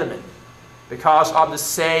same element? because of the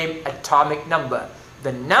same atomic number.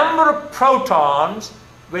 The number of protons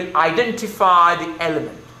will identify the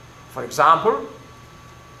element. For example,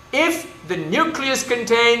 if the nucleus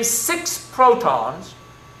contains 6 protons,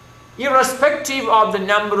 irrespective of the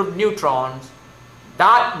number of neutrons,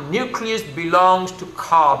 that nucleus belongs to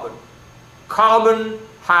carbon. Carbon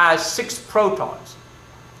has 6 protons,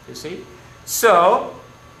 you see. So,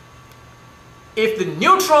 if the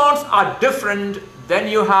neutrons are different, then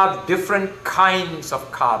you have different kinds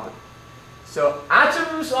of carbon. So,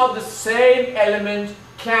 atoms of the same element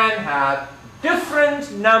can have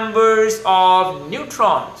different numbers of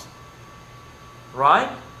neutrons, right?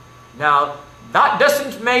 Now, that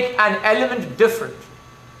doesn't make an element different.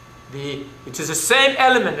 It is the same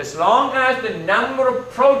element. As long as the number of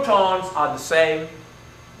protons are the same,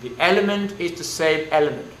 the element is the same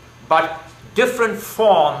element. But different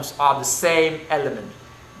forms are the same element.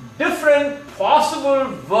 Different possible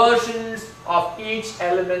versions of each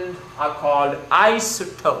element are called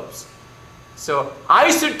isotopes. So,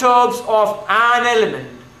 isotopes of an element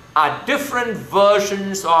are different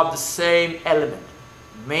versions of the same element.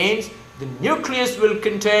 Means the nucleus will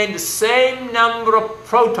contain the same number of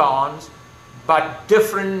protons but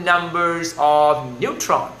different numbers of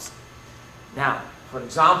neutrons. Now, for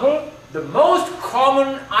example, the most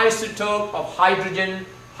common isotope of hydrogen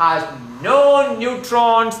has no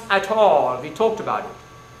neutrons at all. We talked about it.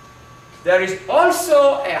 There is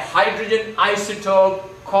also a hydrogen isotope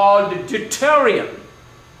called deuterium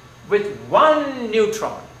with 1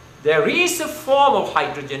 neutron. There is a form of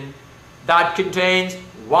hydrogen that contains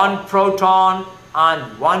 1 proton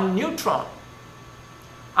and 1 neutron.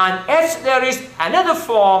 And yet there is another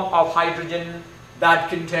form of hydrogen that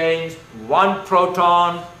contains 1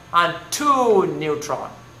 proton and 2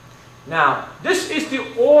 neutrons. Now, this is the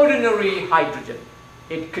ordinary hydrogen.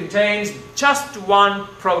 It contains just 1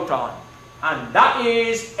 proton, and that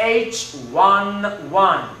is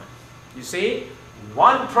H11. You see,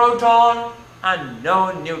 1 proton and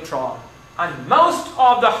no neutron. And most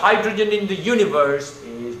of the hydrogen in the universe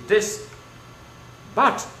is this.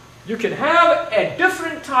 But you can have a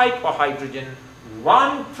different type of hydrogen,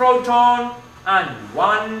 1 proton and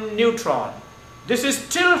 1 neutron. This is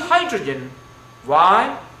still hydrogen.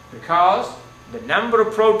 Why? Because the number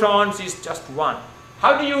of protons is just 1.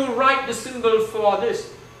 How do you write the symbol for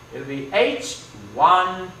this? It will be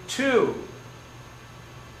H12.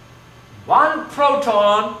 1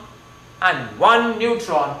 proton and 1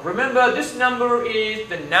 neutron. Remember, this number is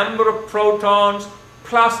the number of protons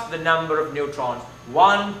plus the number of neutrons.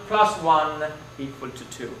 1 plus 1 equal to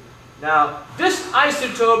 2. Now, this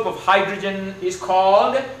isotope of hydrogen is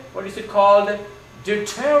called, what is it called?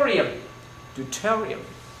 Deuterium. Deuterium.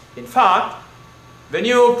 In fact, when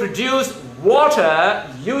you produce water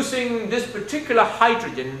using this particular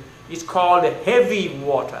hydrogen, it's called heavy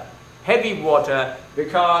water. Heavy water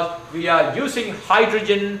because we are using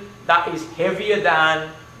hydrogen that is heavier than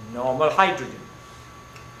normal hydrogen.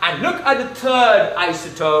 And look at the third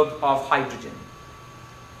isotope of hydrogen.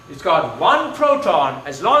 It's got 1 proton.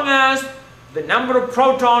 As long as the number of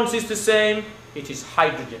protons is the same, it is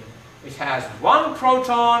hydrogen. It has 1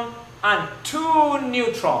 proton and 2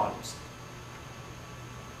 neutrons.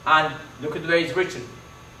 And look at the way it's written.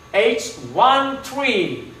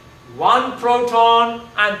 H13, 1 proton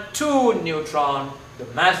and 2 neutrons. The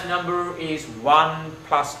mass number is 1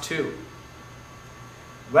 plus 2.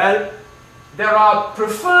 Well, there are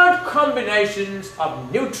preferred combinations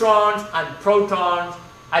of neutrons and protons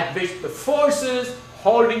at which the forces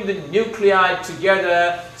holding the nuclei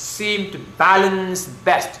together seem to balance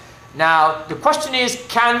best. Now, the question is,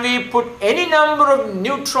 can we put any number of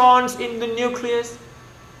neutrons in the nucleus?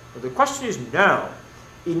 Well, the question is no.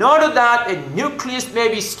 In order that a nucleus may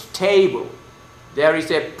be stable, there is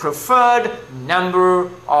a preferred number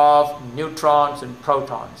of neutrons and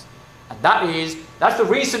protons. And that's the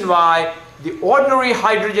reason why the ordinary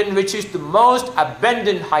hydrogen, which is the most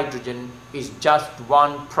abundant hydrogen, is just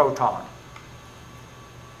 1 proton.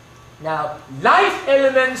 Now, light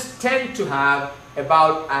elements tend to have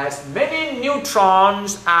about as many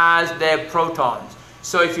neutrons as their protons.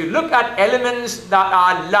 So if you look at elements that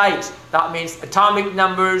are light, that means atomic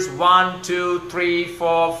numbers 1, 2, 3,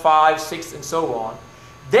 4, 5, 6 and so on,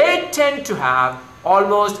 they tend to have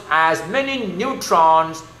almost as many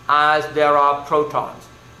neutrons as there are protons.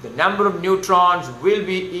 The number of neutrons will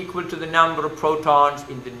be equal to the number of protons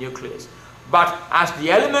in the nucleus. But as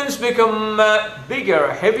the elements become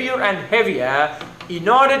bigger, heavier and heavier, in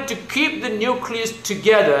order to keep the nucleus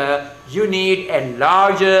together, you need a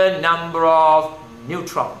larger number of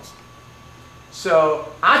neutrons.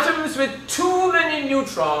 So atoms with too many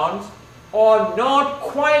neutrons are not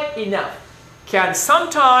quite enough. can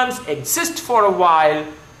sometimes exist for a while,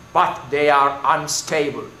 but they are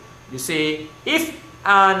unstable. You see, if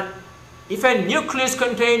a nucleus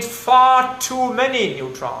contains far too many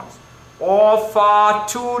neutrons or far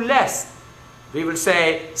too less, we will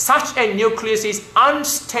say such a nucleus is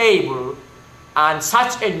unstable, and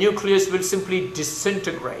such a nucleus will simply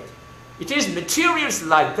disintegrate. It is materials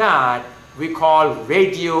like that we call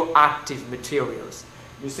radioactive materials.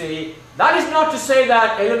 You see, that is not to say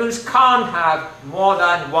that elements can't have more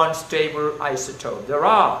than one stable isotope. There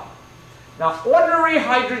are. Now, ordinary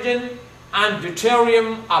hydrogen and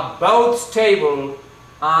deuterium are both stable,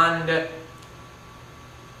 and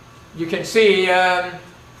you can see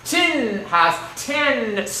tin has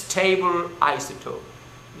 10 stable isotopes.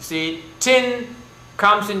 You see, tin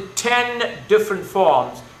comes in 10 different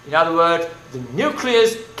forms. In other words, the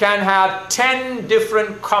nucleus can have 10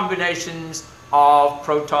 different combinations of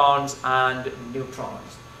protons and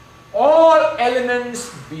neutrons. All elements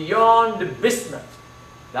beyond bismuth,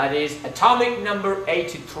 that is atomic number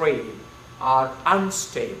 83, are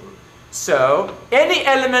unstable. So any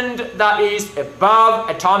element that is above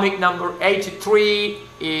atomic number 83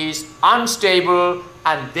 is unstable,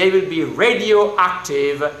 and they will be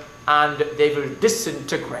radioactive and they will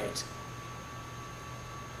disintegrate.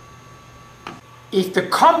 If the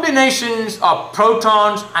combinations of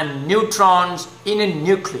protons and neutrons in a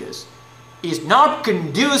nucleus is not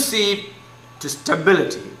conducive to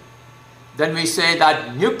stability, then we say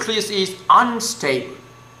that nucleus is unstable.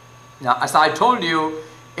 Now, as I told you,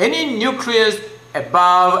 any nucleus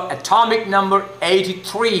above atomic number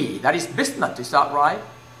 83, that is bismuth, is that right?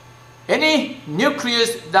 Any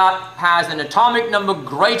nucleus that has an atomic number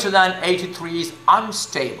greater than 83 is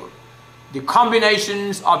unstable. The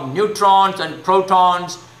combinations of neutrons and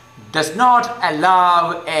protons does not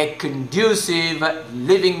allow a conducive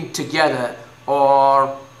living together,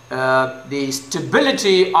 or the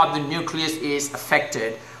stability of the nucleus is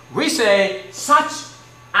affected. We say such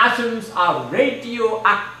atoms are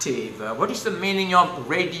radioactive. What is the meaning of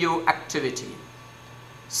radioactivity?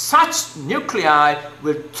 Such nuclei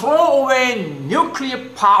will throw away nuclear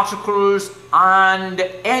particles and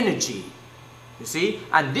energy. You see,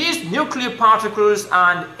 and these nuclear particles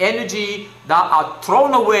and energy that are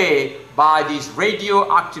thrown away by these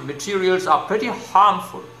radioactive materials are pretty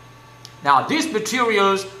harmful. Now, these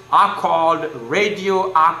materials are called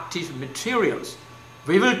radioactive materials.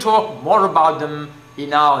 We will talk more about them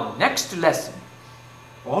in our next lesson.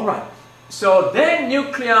 All right. So their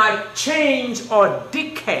nuclei change or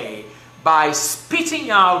decay by spitting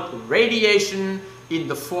out radiation in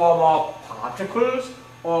the form of particles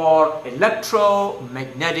or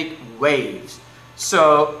electromagnetic waves.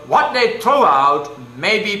 So what they throw out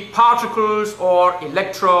may be particles or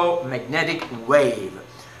electromagnetic wave.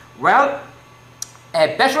 Well,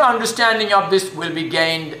 a better understanding of this will be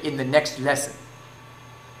gained in the next lesson.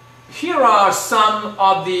 Here are some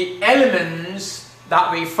of the elements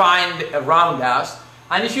that we find around us,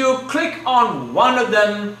 and if you click on one of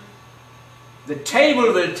them, the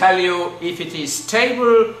table will tell you if it is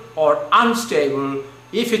stable or unstable.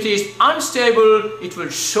 If it is unstable, it will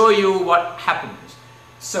show you what happens.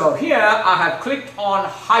 So here I have clicked on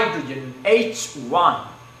hydrogen H1.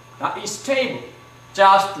 That is stable,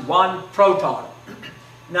 just one proton.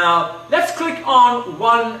 Now let's click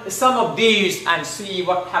on some of these and see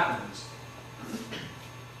what happens.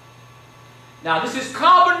 Now this is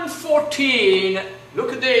carbon 14.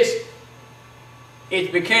 Look at this.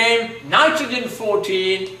 It became nitrogen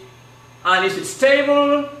 14. And is it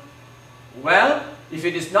stable? Well, if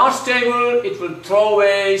it is not stable, it will throw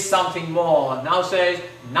away something more. Now says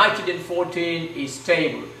nitrogen 14 is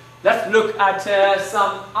stable. Let's look at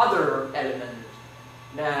some other element.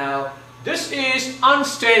 Now, this is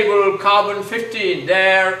unstable carbon 15.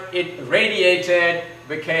 There it radiated,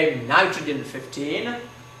 became nitrogen 15.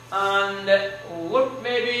 And look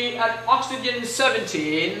maybe at oxygen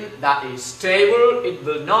 17. That is stable. It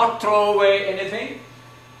will not throw away anything.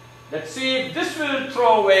 Let's see if this will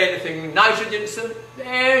throw away anything. Nitrogen,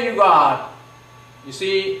 there you go. You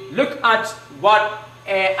see, look at what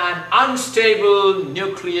an unstable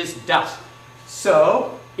nucleus does.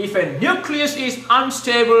 So, if a nucleus is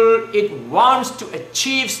unstable, it wants to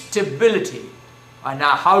achieve stability. And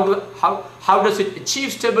now, how does it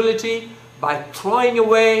achieve stability? By throwing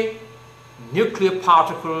away nuclear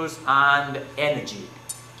particles and energy.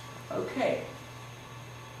 Okay.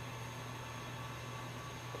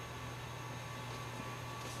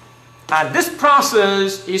 And this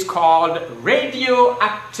process is called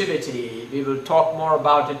radioactivity. We will talk more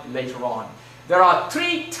about it later on. There are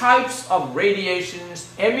three types of radiations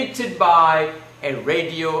emitted by a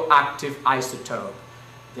radioactive isotope.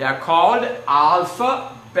 They are called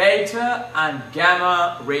alpha, beta and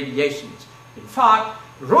gamma radiations. In fact,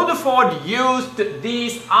 Rutherford used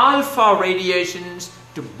these alpha radiations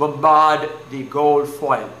to bombard the gold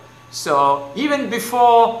foil. So even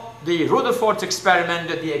before the Rutherford's experiment,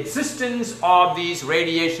 the existence of these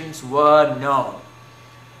radiations were known.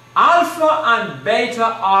 Alpha and beta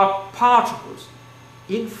are particles.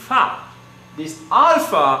 In fact, this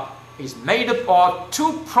alpha is made up of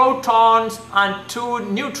 2 protons and 2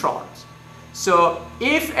 neutrons. So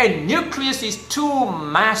if a nucleus is too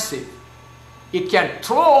massive, it can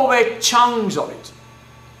throw away chunks of it.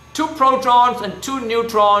 2 protons and 2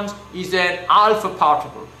 neutrons is an alpha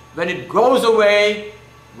particle. When it goes away,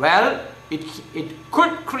 well, it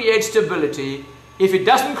could create stability. If it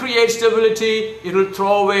doesn't create stability, it will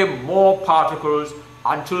throw away more particles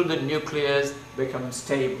until the nucleus becomes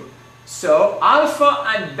stable. So alpha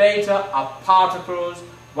and beta are particles,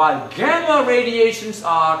 while gamma radiations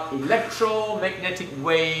are electromagnetic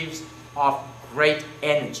waves of great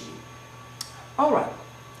energy. Alright.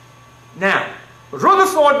 Now,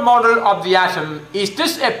 Rutherford model of the atom, is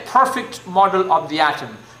this a perfect model of the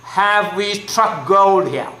atom? Have we struck gold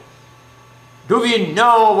here? Do we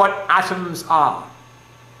know what atoms are?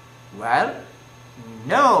 Well,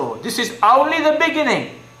 no, this is only the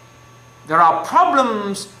beginning. There are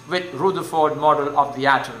problems with Rutherford model of the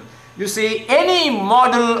atom. You see, any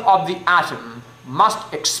model of the atom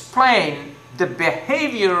must explain the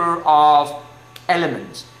behavior of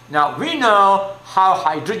elements. Now, we know how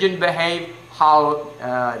hydrogen behave, how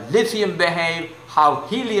lithium behave, how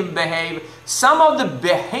helium behave. Some of the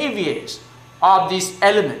behaviors of these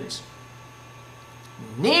elements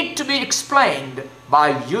need to be explained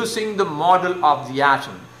by using the model of the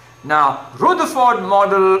atom. Now, Rutherford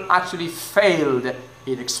model actually failed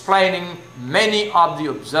in explaining many of the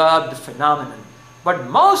observed phenomena. But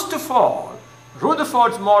most of all,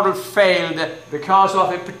 Rutherford's model failed because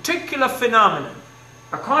of a particular phenomenon.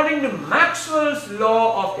 According to Maxwell's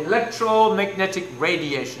law of electromagnetic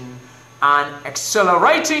radiation, an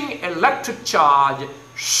accelerating electric charge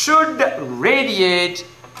should radiate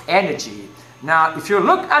energy. Now, if you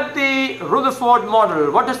look at the Rutherford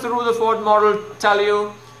model, what does the Rutherford model tell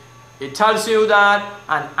you? It tells you that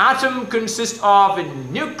an atom consists of a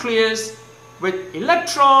nucleus with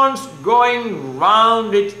electrons going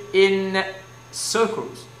round it in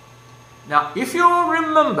circles. Now, if you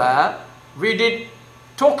remember, we did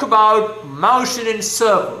talk about motion in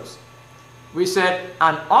circles. We said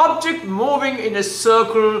an object moving in a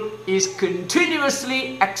circle is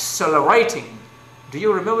continuously accelerating. Do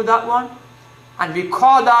you remember that one? And we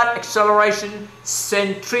call that acceleration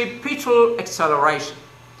centripetal acceleration.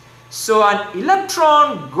 So an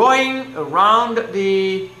electron going around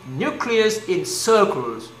the nucleus in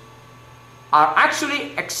circles are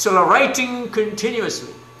actually accelerating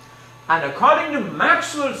continuously. And according to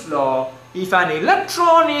Maxwell's law, if an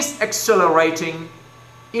electron is accelerating,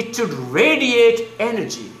 it should radiate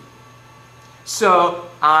energy. So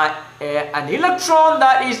an electron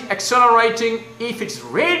that is accelerating, if it's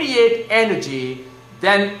radiate energy,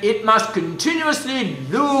 then it must continuously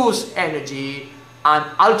lose energy, and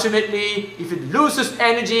ultimately, if it loses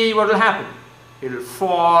energy, what will happen? It will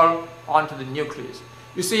fall onto the nucleus.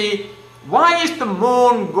 You see, why is the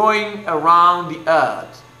moon going around the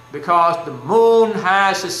earth? Because the moon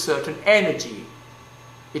has a certain energy.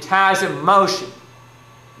 It has a motion.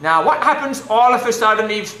 Now, what happens all of a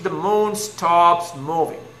sudden if the moon stops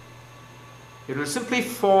moving? It will simply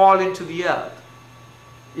fall into the earth.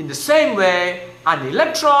 In the same way, an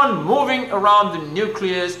electron moving around the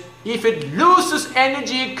nucleus, if it loses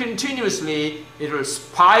energy continuously, it will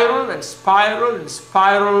spiral and spiral and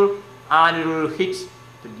spiral, and it will hit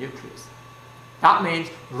the nucleus. That means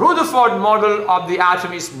Rutherford model of the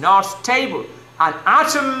atom is not stable. An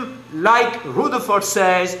atom, like Rutherford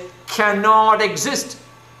says, cannot exist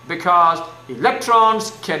because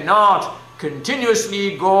electrons cannot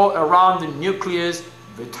continuously go around the nucleus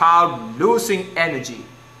without losing energy.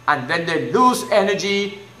 And when they lose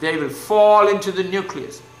energy, they will fall into the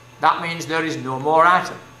nucleus. That means there is no more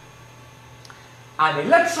atom. An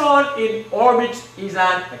electron in orbit is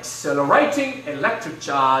an accelerating electric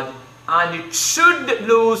charge, and it should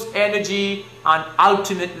lose energy and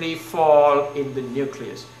ultimately fall in the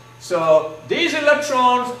nucleus. So these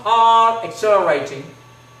electrons are accelerating,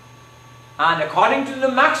 and according to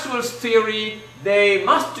the Maxwell's theory, they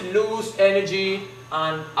must lose energy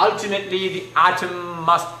and ultimately the atom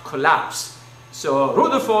must collapse. So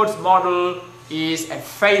Rutherford's model is a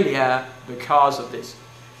failure because of this.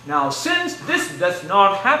 Now, since this does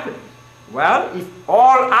not happen, well, if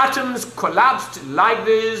all atoms collapsed like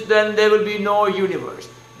this, then there will be no universe.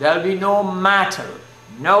 There will be no matter.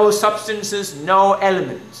 no substances, no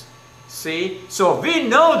elements. See? So we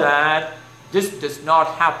know that this does not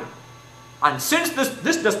happen. And since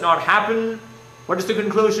this does not happen, what is the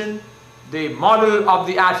conclusion? The model of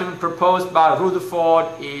the atom proposed by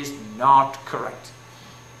Rutherford is not correct.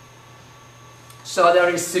 So there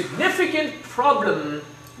is significant problem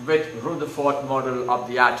with Rutherford model of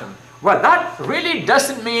the atom. Well, that really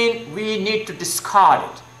doesn't mean we need to discard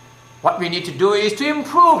it. What we need to do is to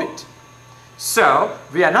improve it. So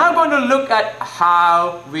we are now going to look at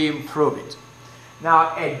how we improve it.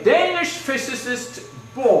 Now, a Danish physicist,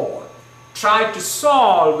 Bohr, tried to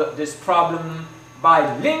solve this problem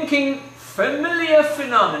by linking familiar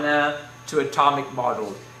phenomena to atomic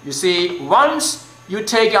model. You see, once you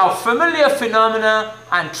take our familiar phenomena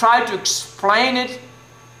and try to explain it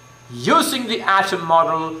using the atom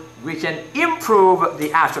model, we can improve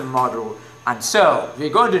the atom model. And so we're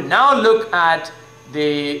going to now look at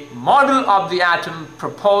the model of the atom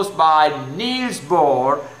proposed by Niels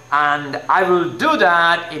Bohr, and I will do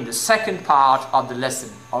that in the second part of the lesson.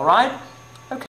 All right?